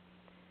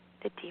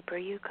 the deeper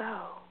you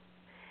go.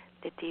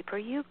 The deeper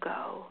you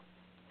go,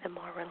 the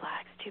more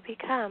relaxed you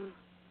become.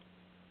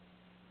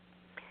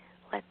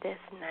 Let this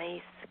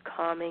nice,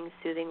 calming,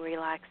 soothing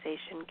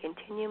relaxation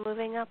continue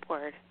moving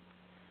upward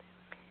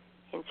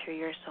in through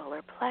your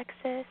solar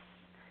plexus,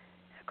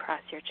 across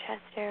your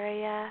chest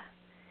area,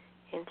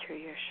 in through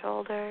your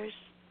shoulders,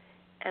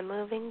 and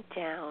moving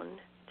down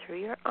through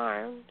your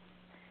arms,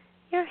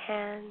 your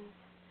hands,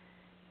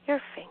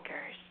 your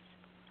fingers,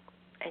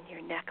 and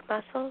your neck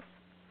muscles,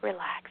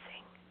 relaxing.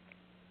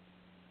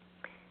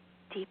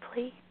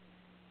 Deeply,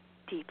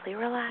 deeply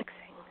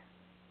relaxing.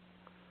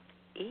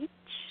 Each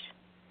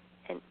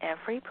and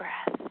every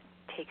breath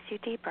takes you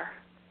deeper.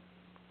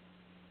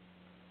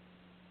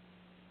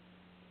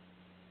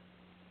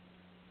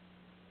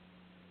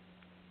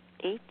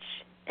 Each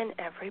and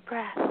every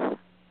breath.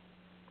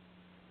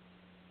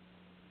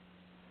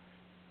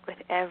 With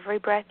every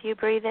breath you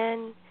breathe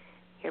in,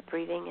 you're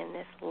breathing in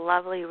this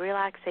lovely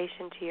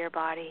relaxation to your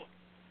body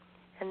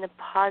and the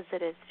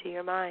positives to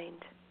your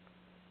mind.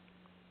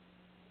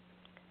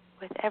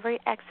 With every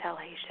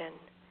exhalation,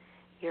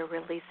 you're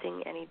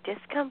releasing any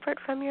discomfort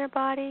from your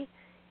body,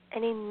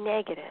 any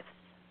negatives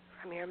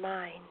from your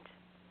mind.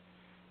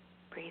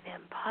 Breathe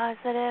in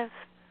positive,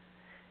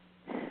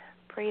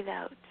 breathe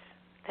out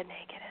the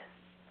negatives.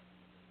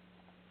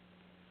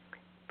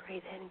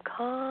 Breathe in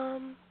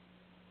calm,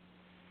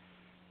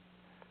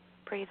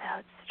 breathe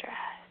out stress.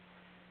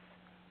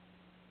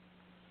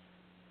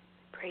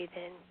 Breathe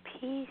in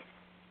peace,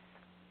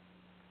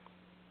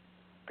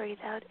 breathe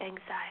out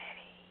anxiety.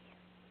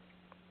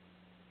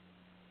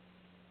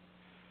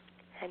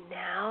 And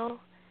now,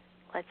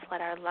 let's let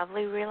our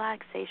lovely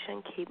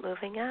relaxation keep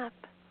moving up,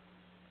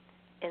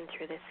 in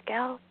through the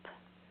scalp,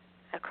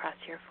 across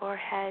your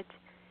forehead,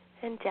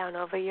 and down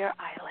over your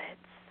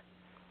eyelids,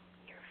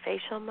 your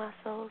facial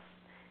muscles,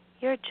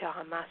 your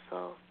jaw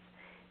muscles,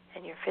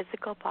 and your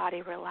physical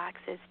body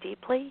relaxes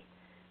deeply,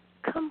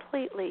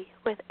 completely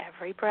with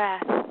every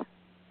breath.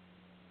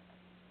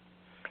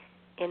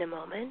 In a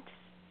moment,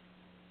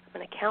 I'm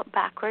going to count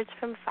backwards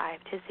from 5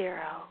 to 0.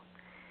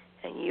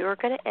 And you are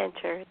going to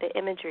enter the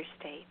imagery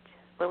state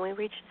when we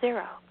reach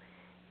 0,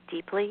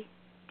 deeply,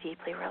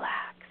 deeply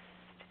relaxed,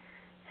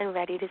 and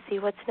ready to see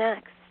what's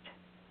next.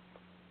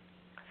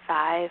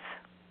 5,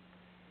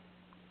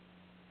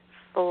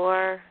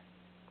 4,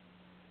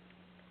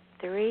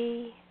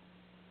 3,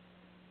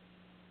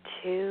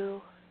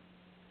 2,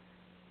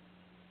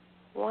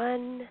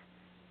 1,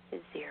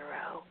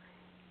 0.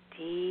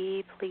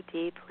 Deeply,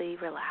 deeply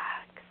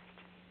relaxed,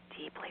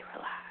 deeply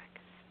relaxed.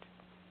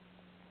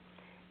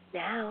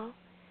 Now,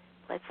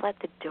 let's let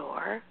the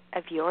door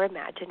of your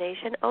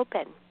imagination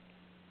open.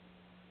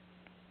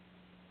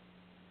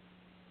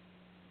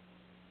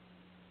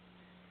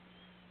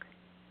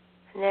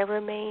 And there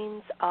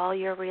remains all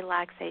your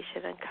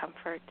relaxation and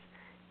comfort.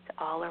 It's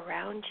all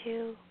around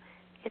you.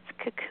 It's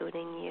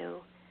cocooning you.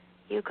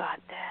 You got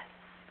this.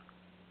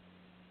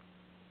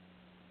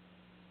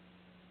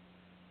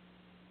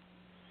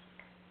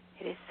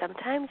 It is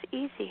sometimes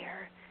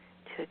easier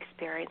to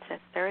experience a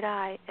third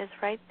eye is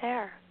right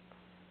there.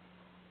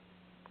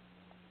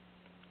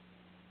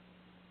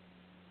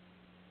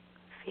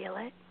 Feel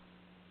it.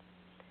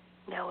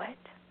 Know it.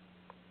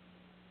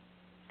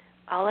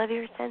 All of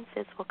your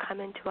senses will come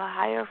into a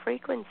higher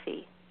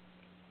frequency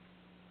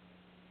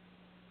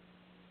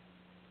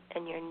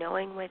and your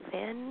knowing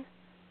within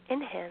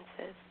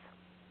enhances.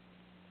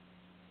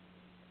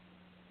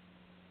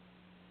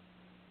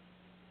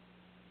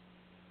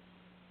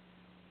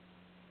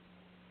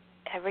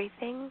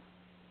 Everything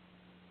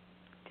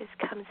just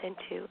comes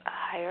into a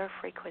higher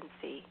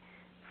frequency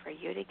for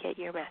you to get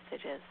your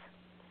messages.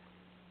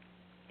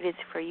 It is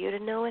for you to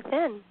know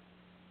within.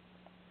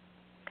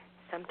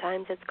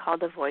 Sometimes it's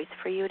called a voice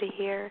for you to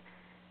hear,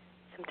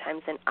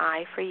 sometimes an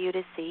eye for you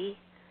to see,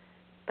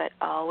 but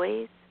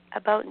always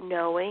about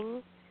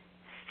knowing,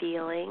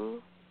 feeling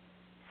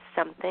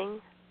something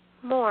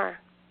more,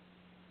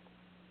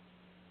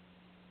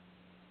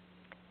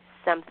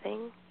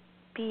 something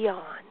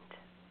beyond,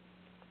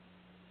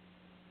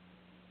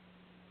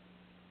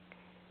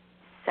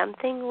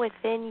 something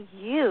within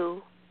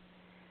you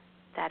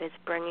that is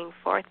bringing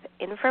forth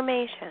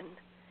information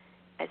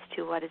as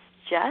to what is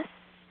just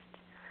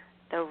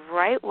the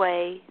right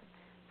way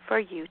for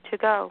you to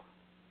go.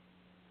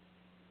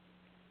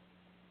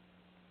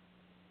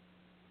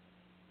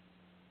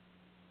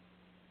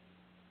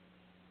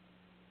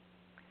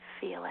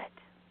 Feel it.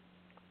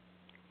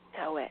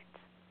 Know it.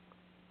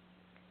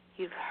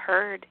 You've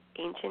heard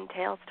ancient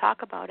tales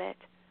talk about it.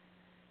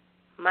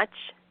 Much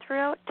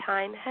throughout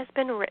time has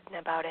been written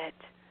about it.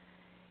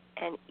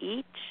 And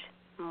each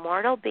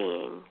mortal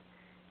being,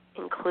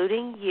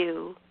 including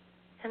you,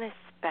 and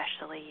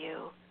especially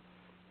you,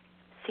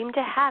 seem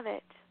to have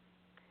it,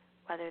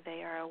 whether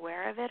they are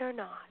aware of it or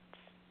not.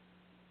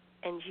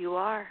 And you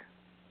are.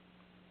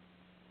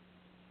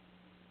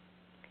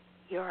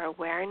 Your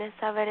awareness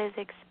of it is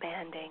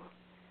expanding.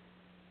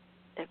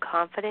 The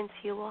confidence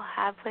you will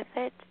have with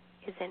it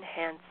is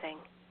enhancing.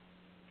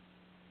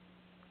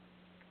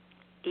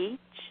 Each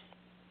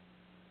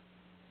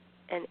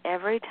and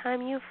every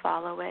time you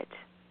follow it,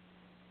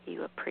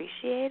 you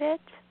appreciate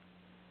it.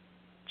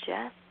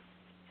 Just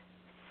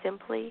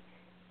simply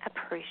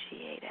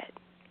appreciate it.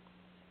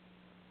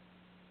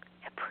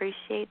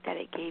 Appreciate that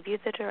it gave you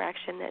the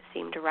direction that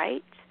seemed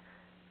right,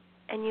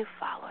 and you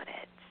followed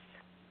it.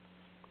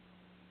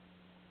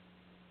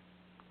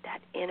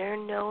 That inner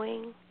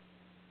knowing,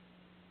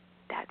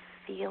 that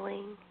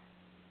feeling,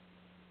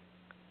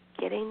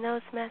 getting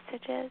those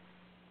messages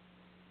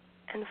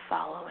and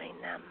following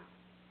them.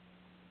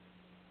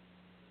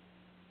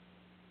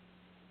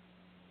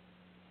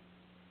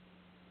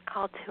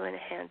 All to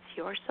enhance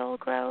your soul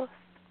growth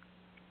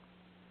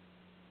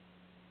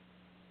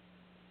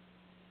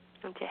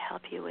and to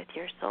help you with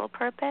your soul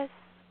purpose,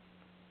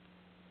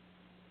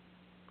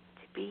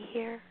 to be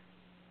here,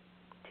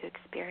 to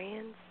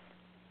experience.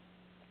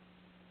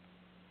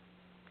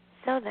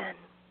 So then,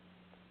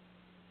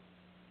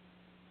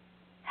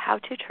 how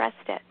to trust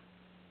it?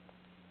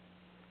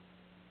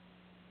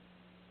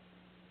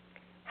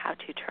 How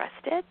to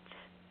trust it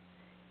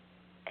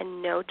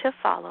and know to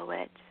follow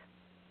it,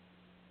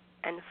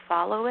 and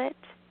follow it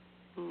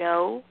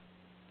no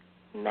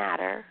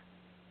matter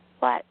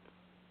what.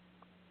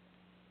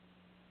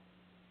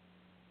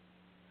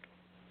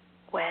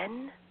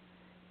 When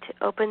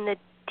to open the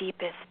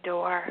deepest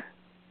door.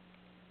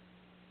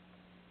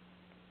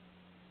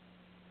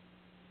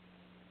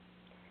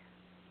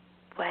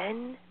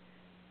 When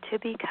to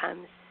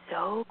become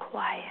so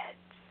quiet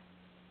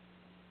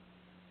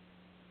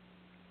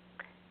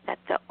that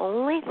the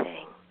only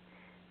thing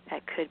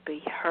that could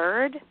be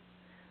heard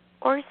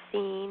or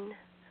seen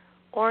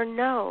or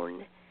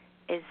known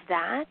is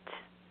that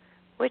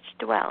which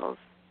dwells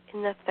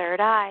in the third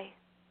eye.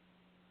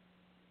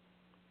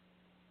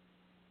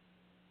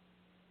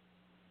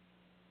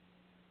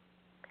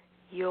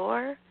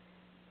 Your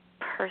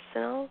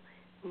personal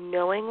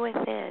knowing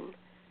within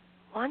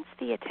wants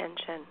the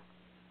attention,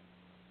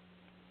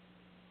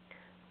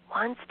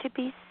 wants to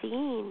be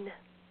seen,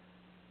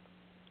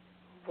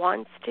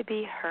 wants to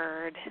be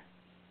heard.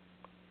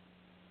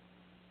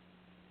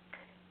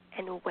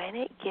 And when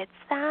it gets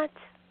that,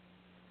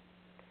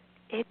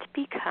 it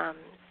becomes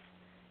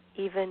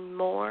even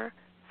more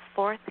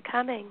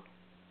forthcoming.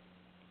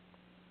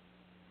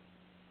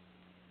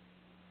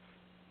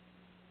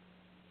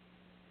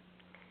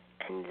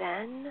 And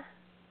then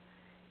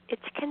it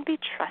can be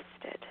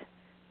trusted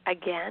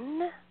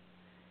again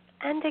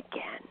and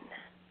again,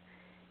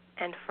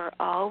 and for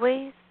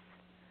always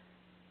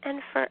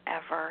and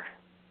forever.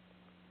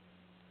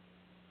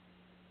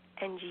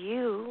 And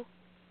you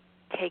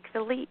take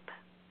the leap.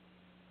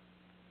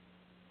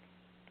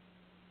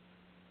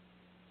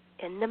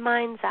 In the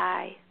mind's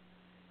eye,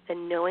 the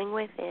knowing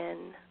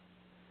within,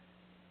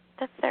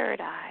 the third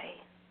eye,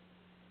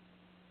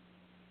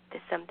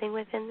 there's something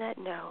within that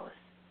knows.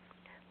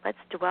 Let's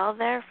dwell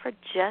there for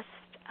just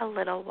a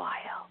little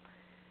while.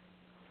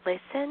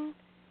 Listen,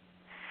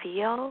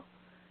 feel,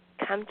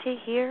 come to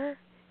hear,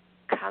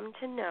 come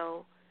to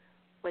know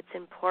what's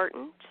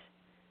important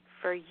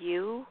for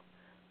you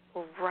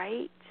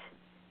right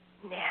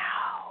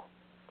now.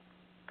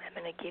 I'm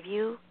going to give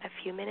you a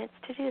few minutes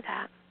to do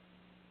that.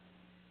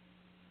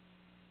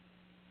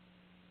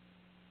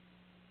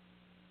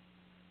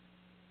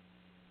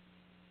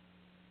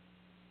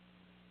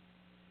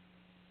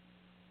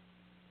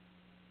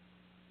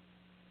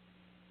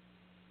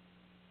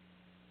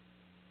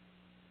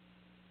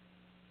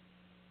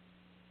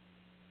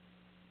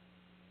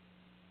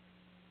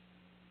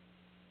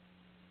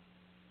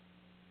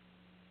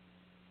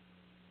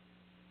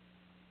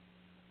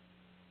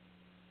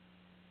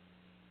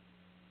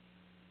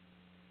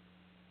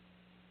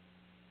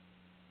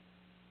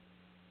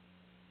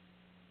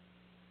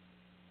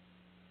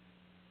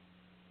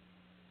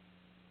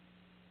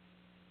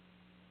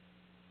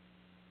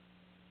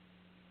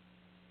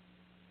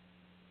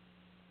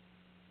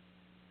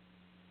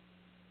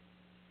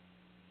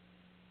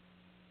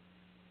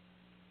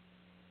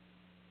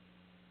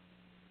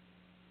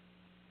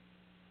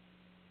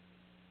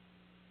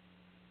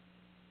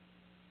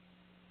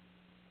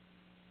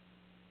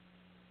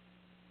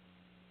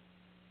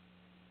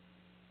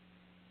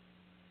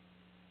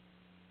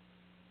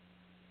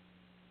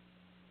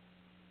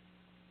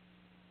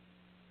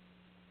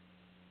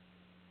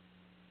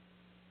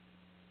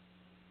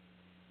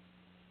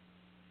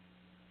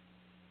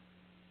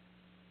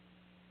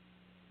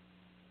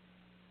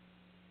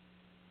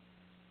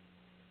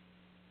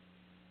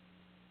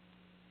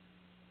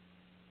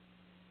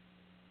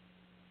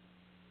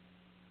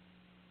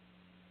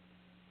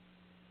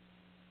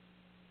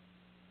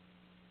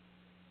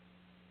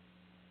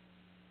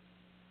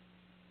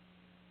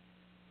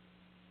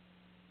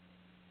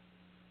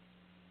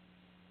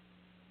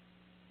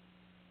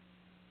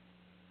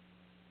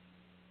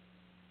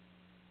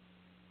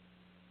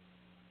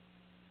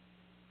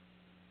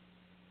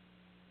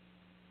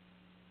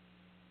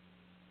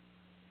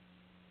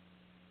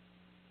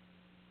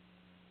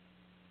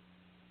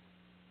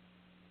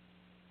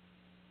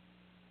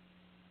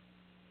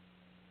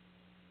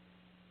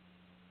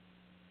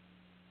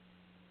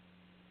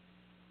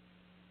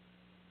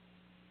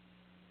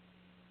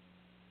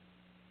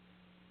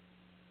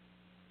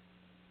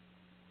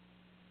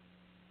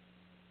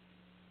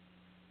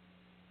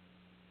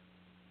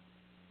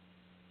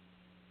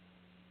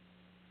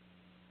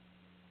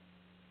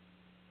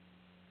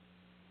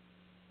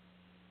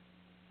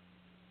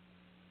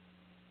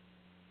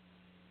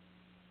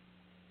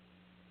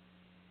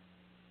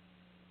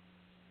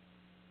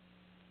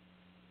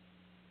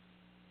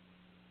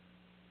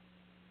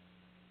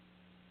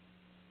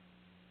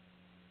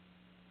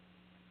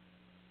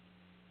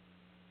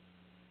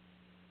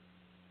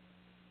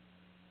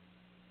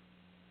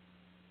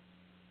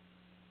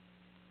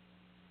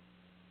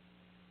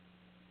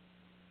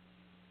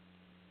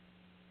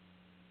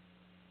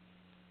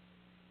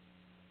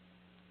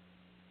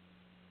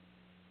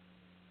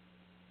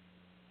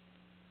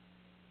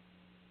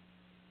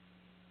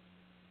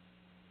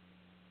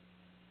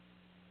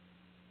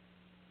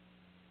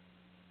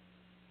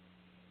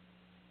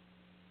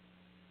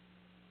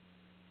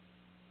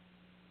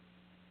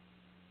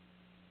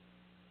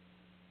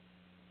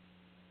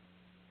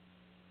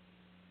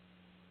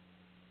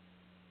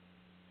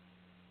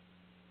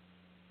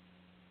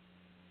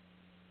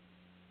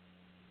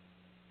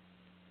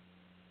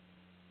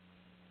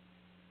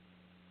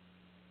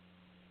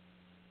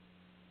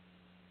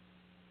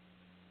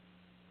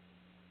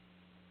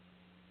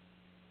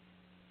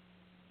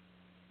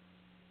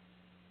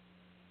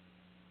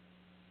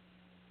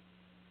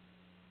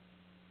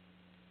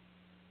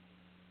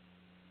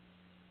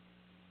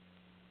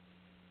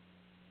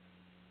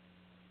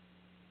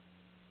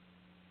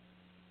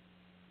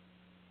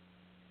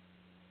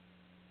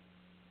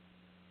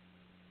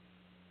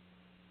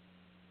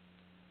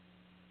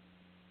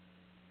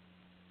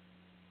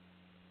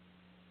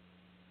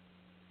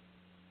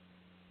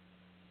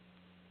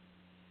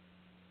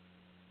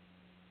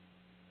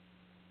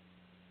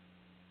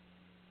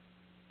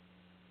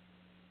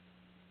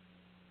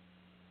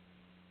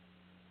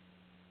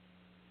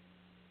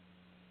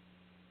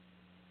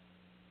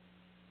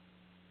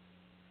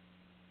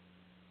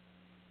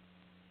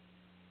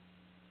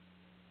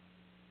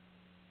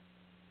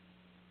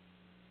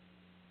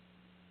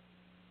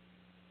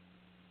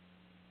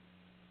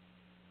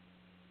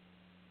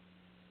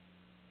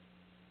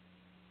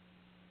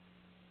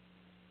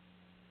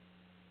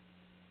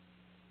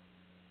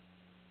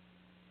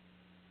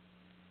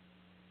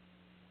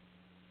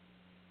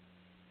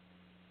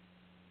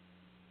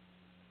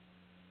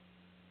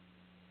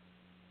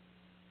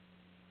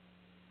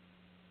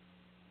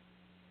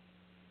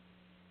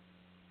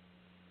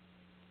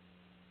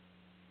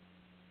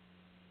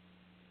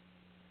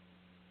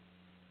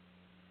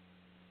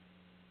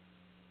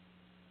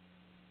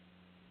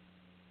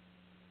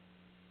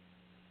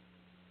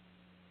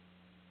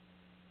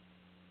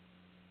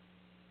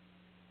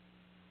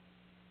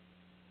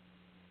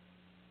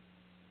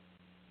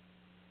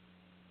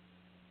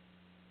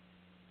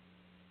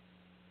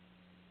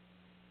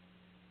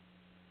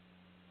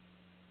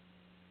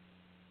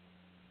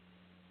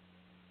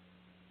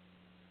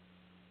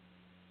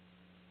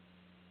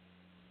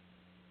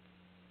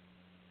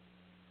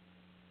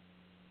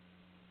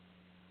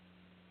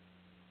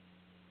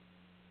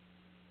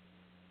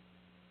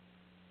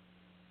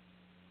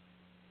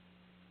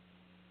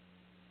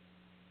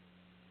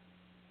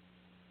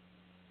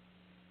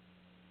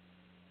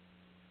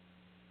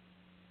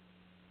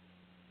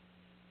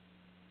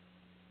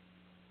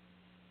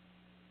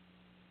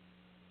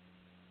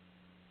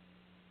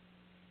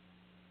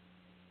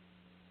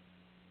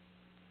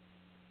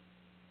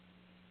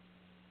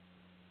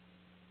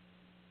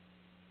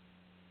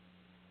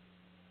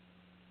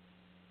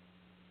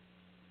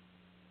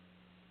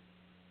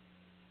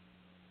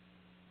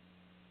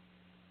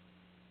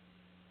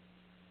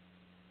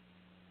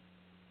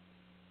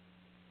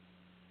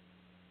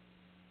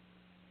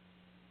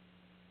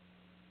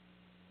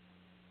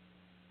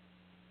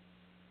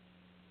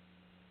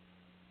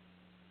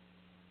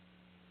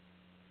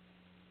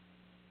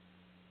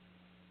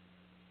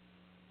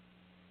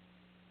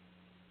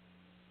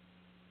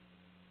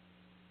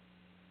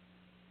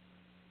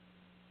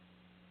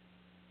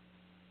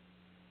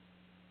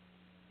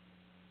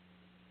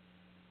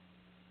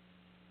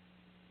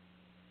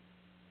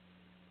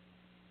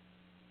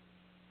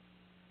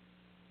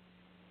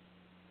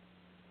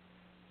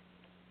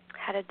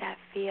 How did that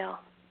feel?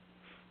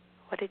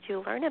 What did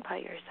you learn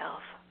about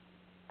yourself?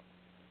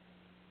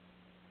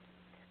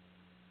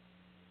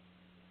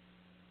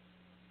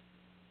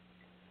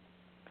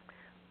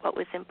 What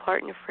was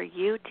important for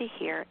you to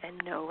hear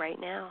and know right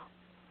now?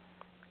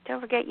 Don't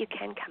forget, you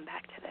can come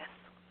back to this.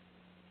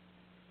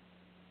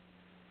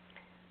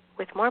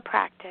 With more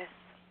practice,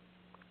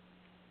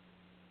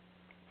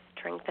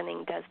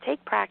 strengthening does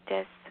take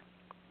practice,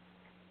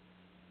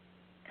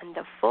 and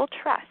the full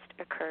trust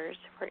occurs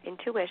for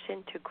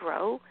intuition to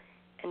grow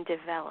and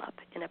develop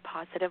in a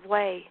positive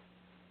way.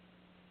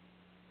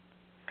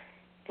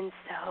 And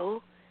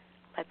so,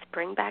 let's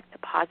bring back the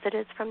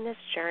positives from this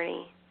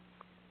journey.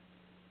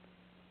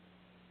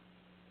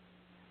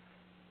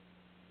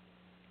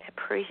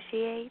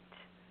 Appreciate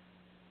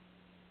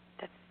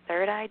the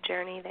third eye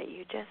journey that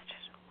you just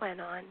went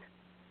on.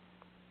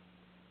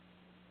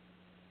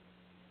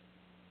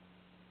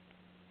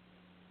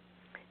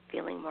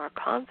 Feeling more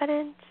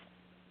confident,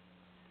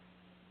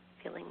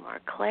 feeling more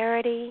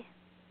clarity,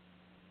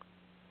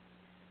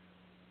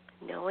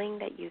 knowing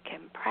that you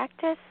can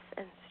practice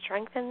and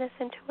strengthen this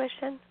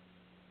intuition.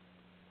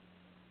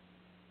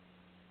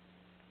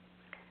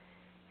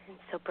 And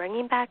so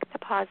bringing back the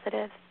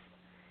positives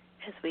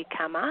as we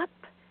come up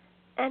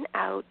and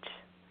out.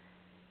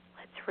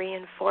 Let's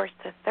reinforce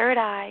the third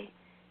eye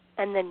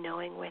and the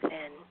knowing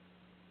within.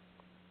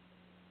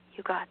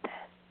 You got this.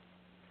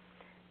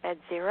 At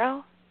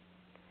 0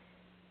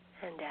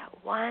 and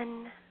at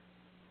 1,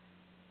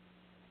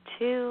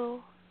 2,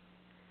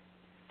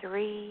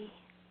 3,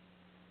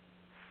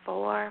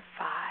 4,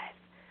 5.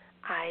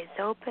 Eyes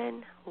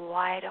open,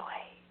 wide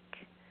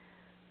awake.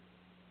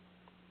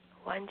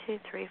 1, 2,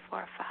 3,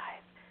 4, 5.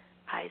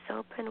 Eyes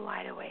open,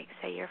 wide awake.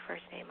 Say your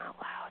first name out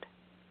loud.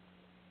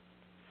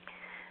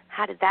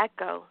 How did that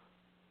go?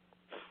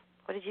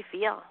 What did you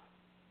feel?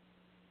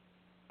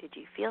 Did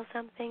you feel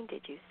something?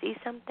 Did you see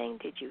something?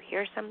 Did you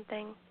hear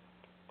something?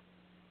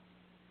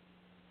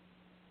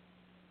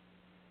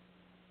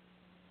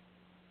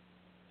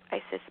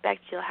 I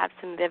suspect you'll have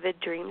some vivid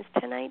dreams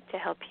tonight to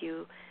help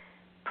you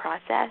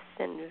process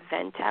and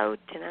vent out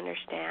and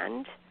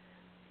understand.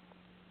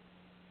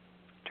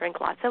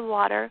 Drink lots of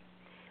water.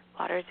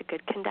 Water is a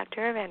good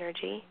conductor of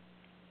energy.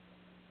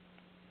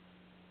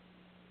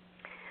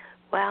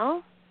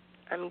 Well,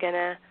 I'm going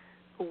to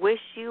wish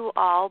you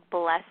all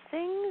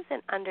blessings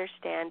and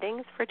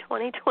understandings for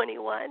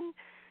 2021.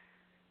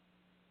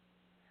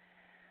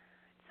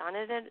 It's on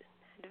an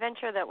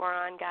adventure that we're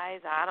on,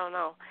 guys. I don't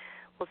know.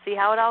 We'll see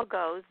how it all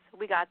goes.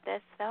 We got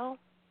this, though.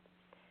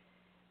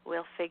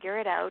 We'll figure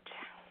it out.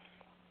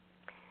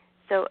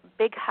 So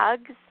big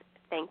hugs.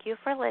 Thank you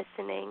for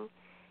listening.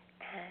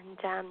 And,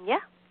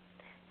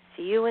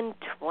 see you in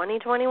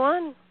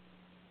 2021.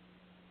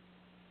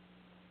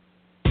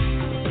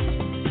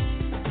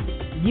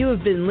 You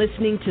have been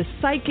listening to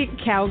Psychic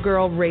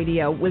Cowgirl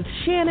Radio with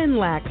Shannon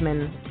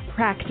Lackman.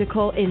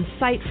 Practical,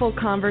 insightful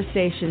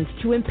conversations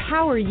to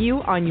empower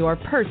you on your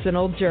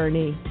personal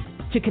journey.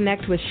 To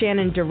connect with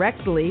Shannon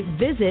directly,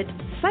 visit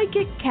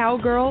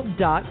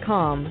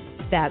psychiccowgirl.com.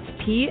 That's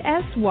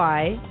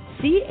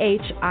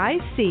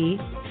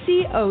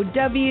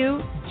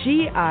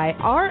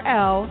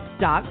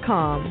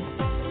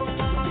PSYCHICCOWGIRL.com.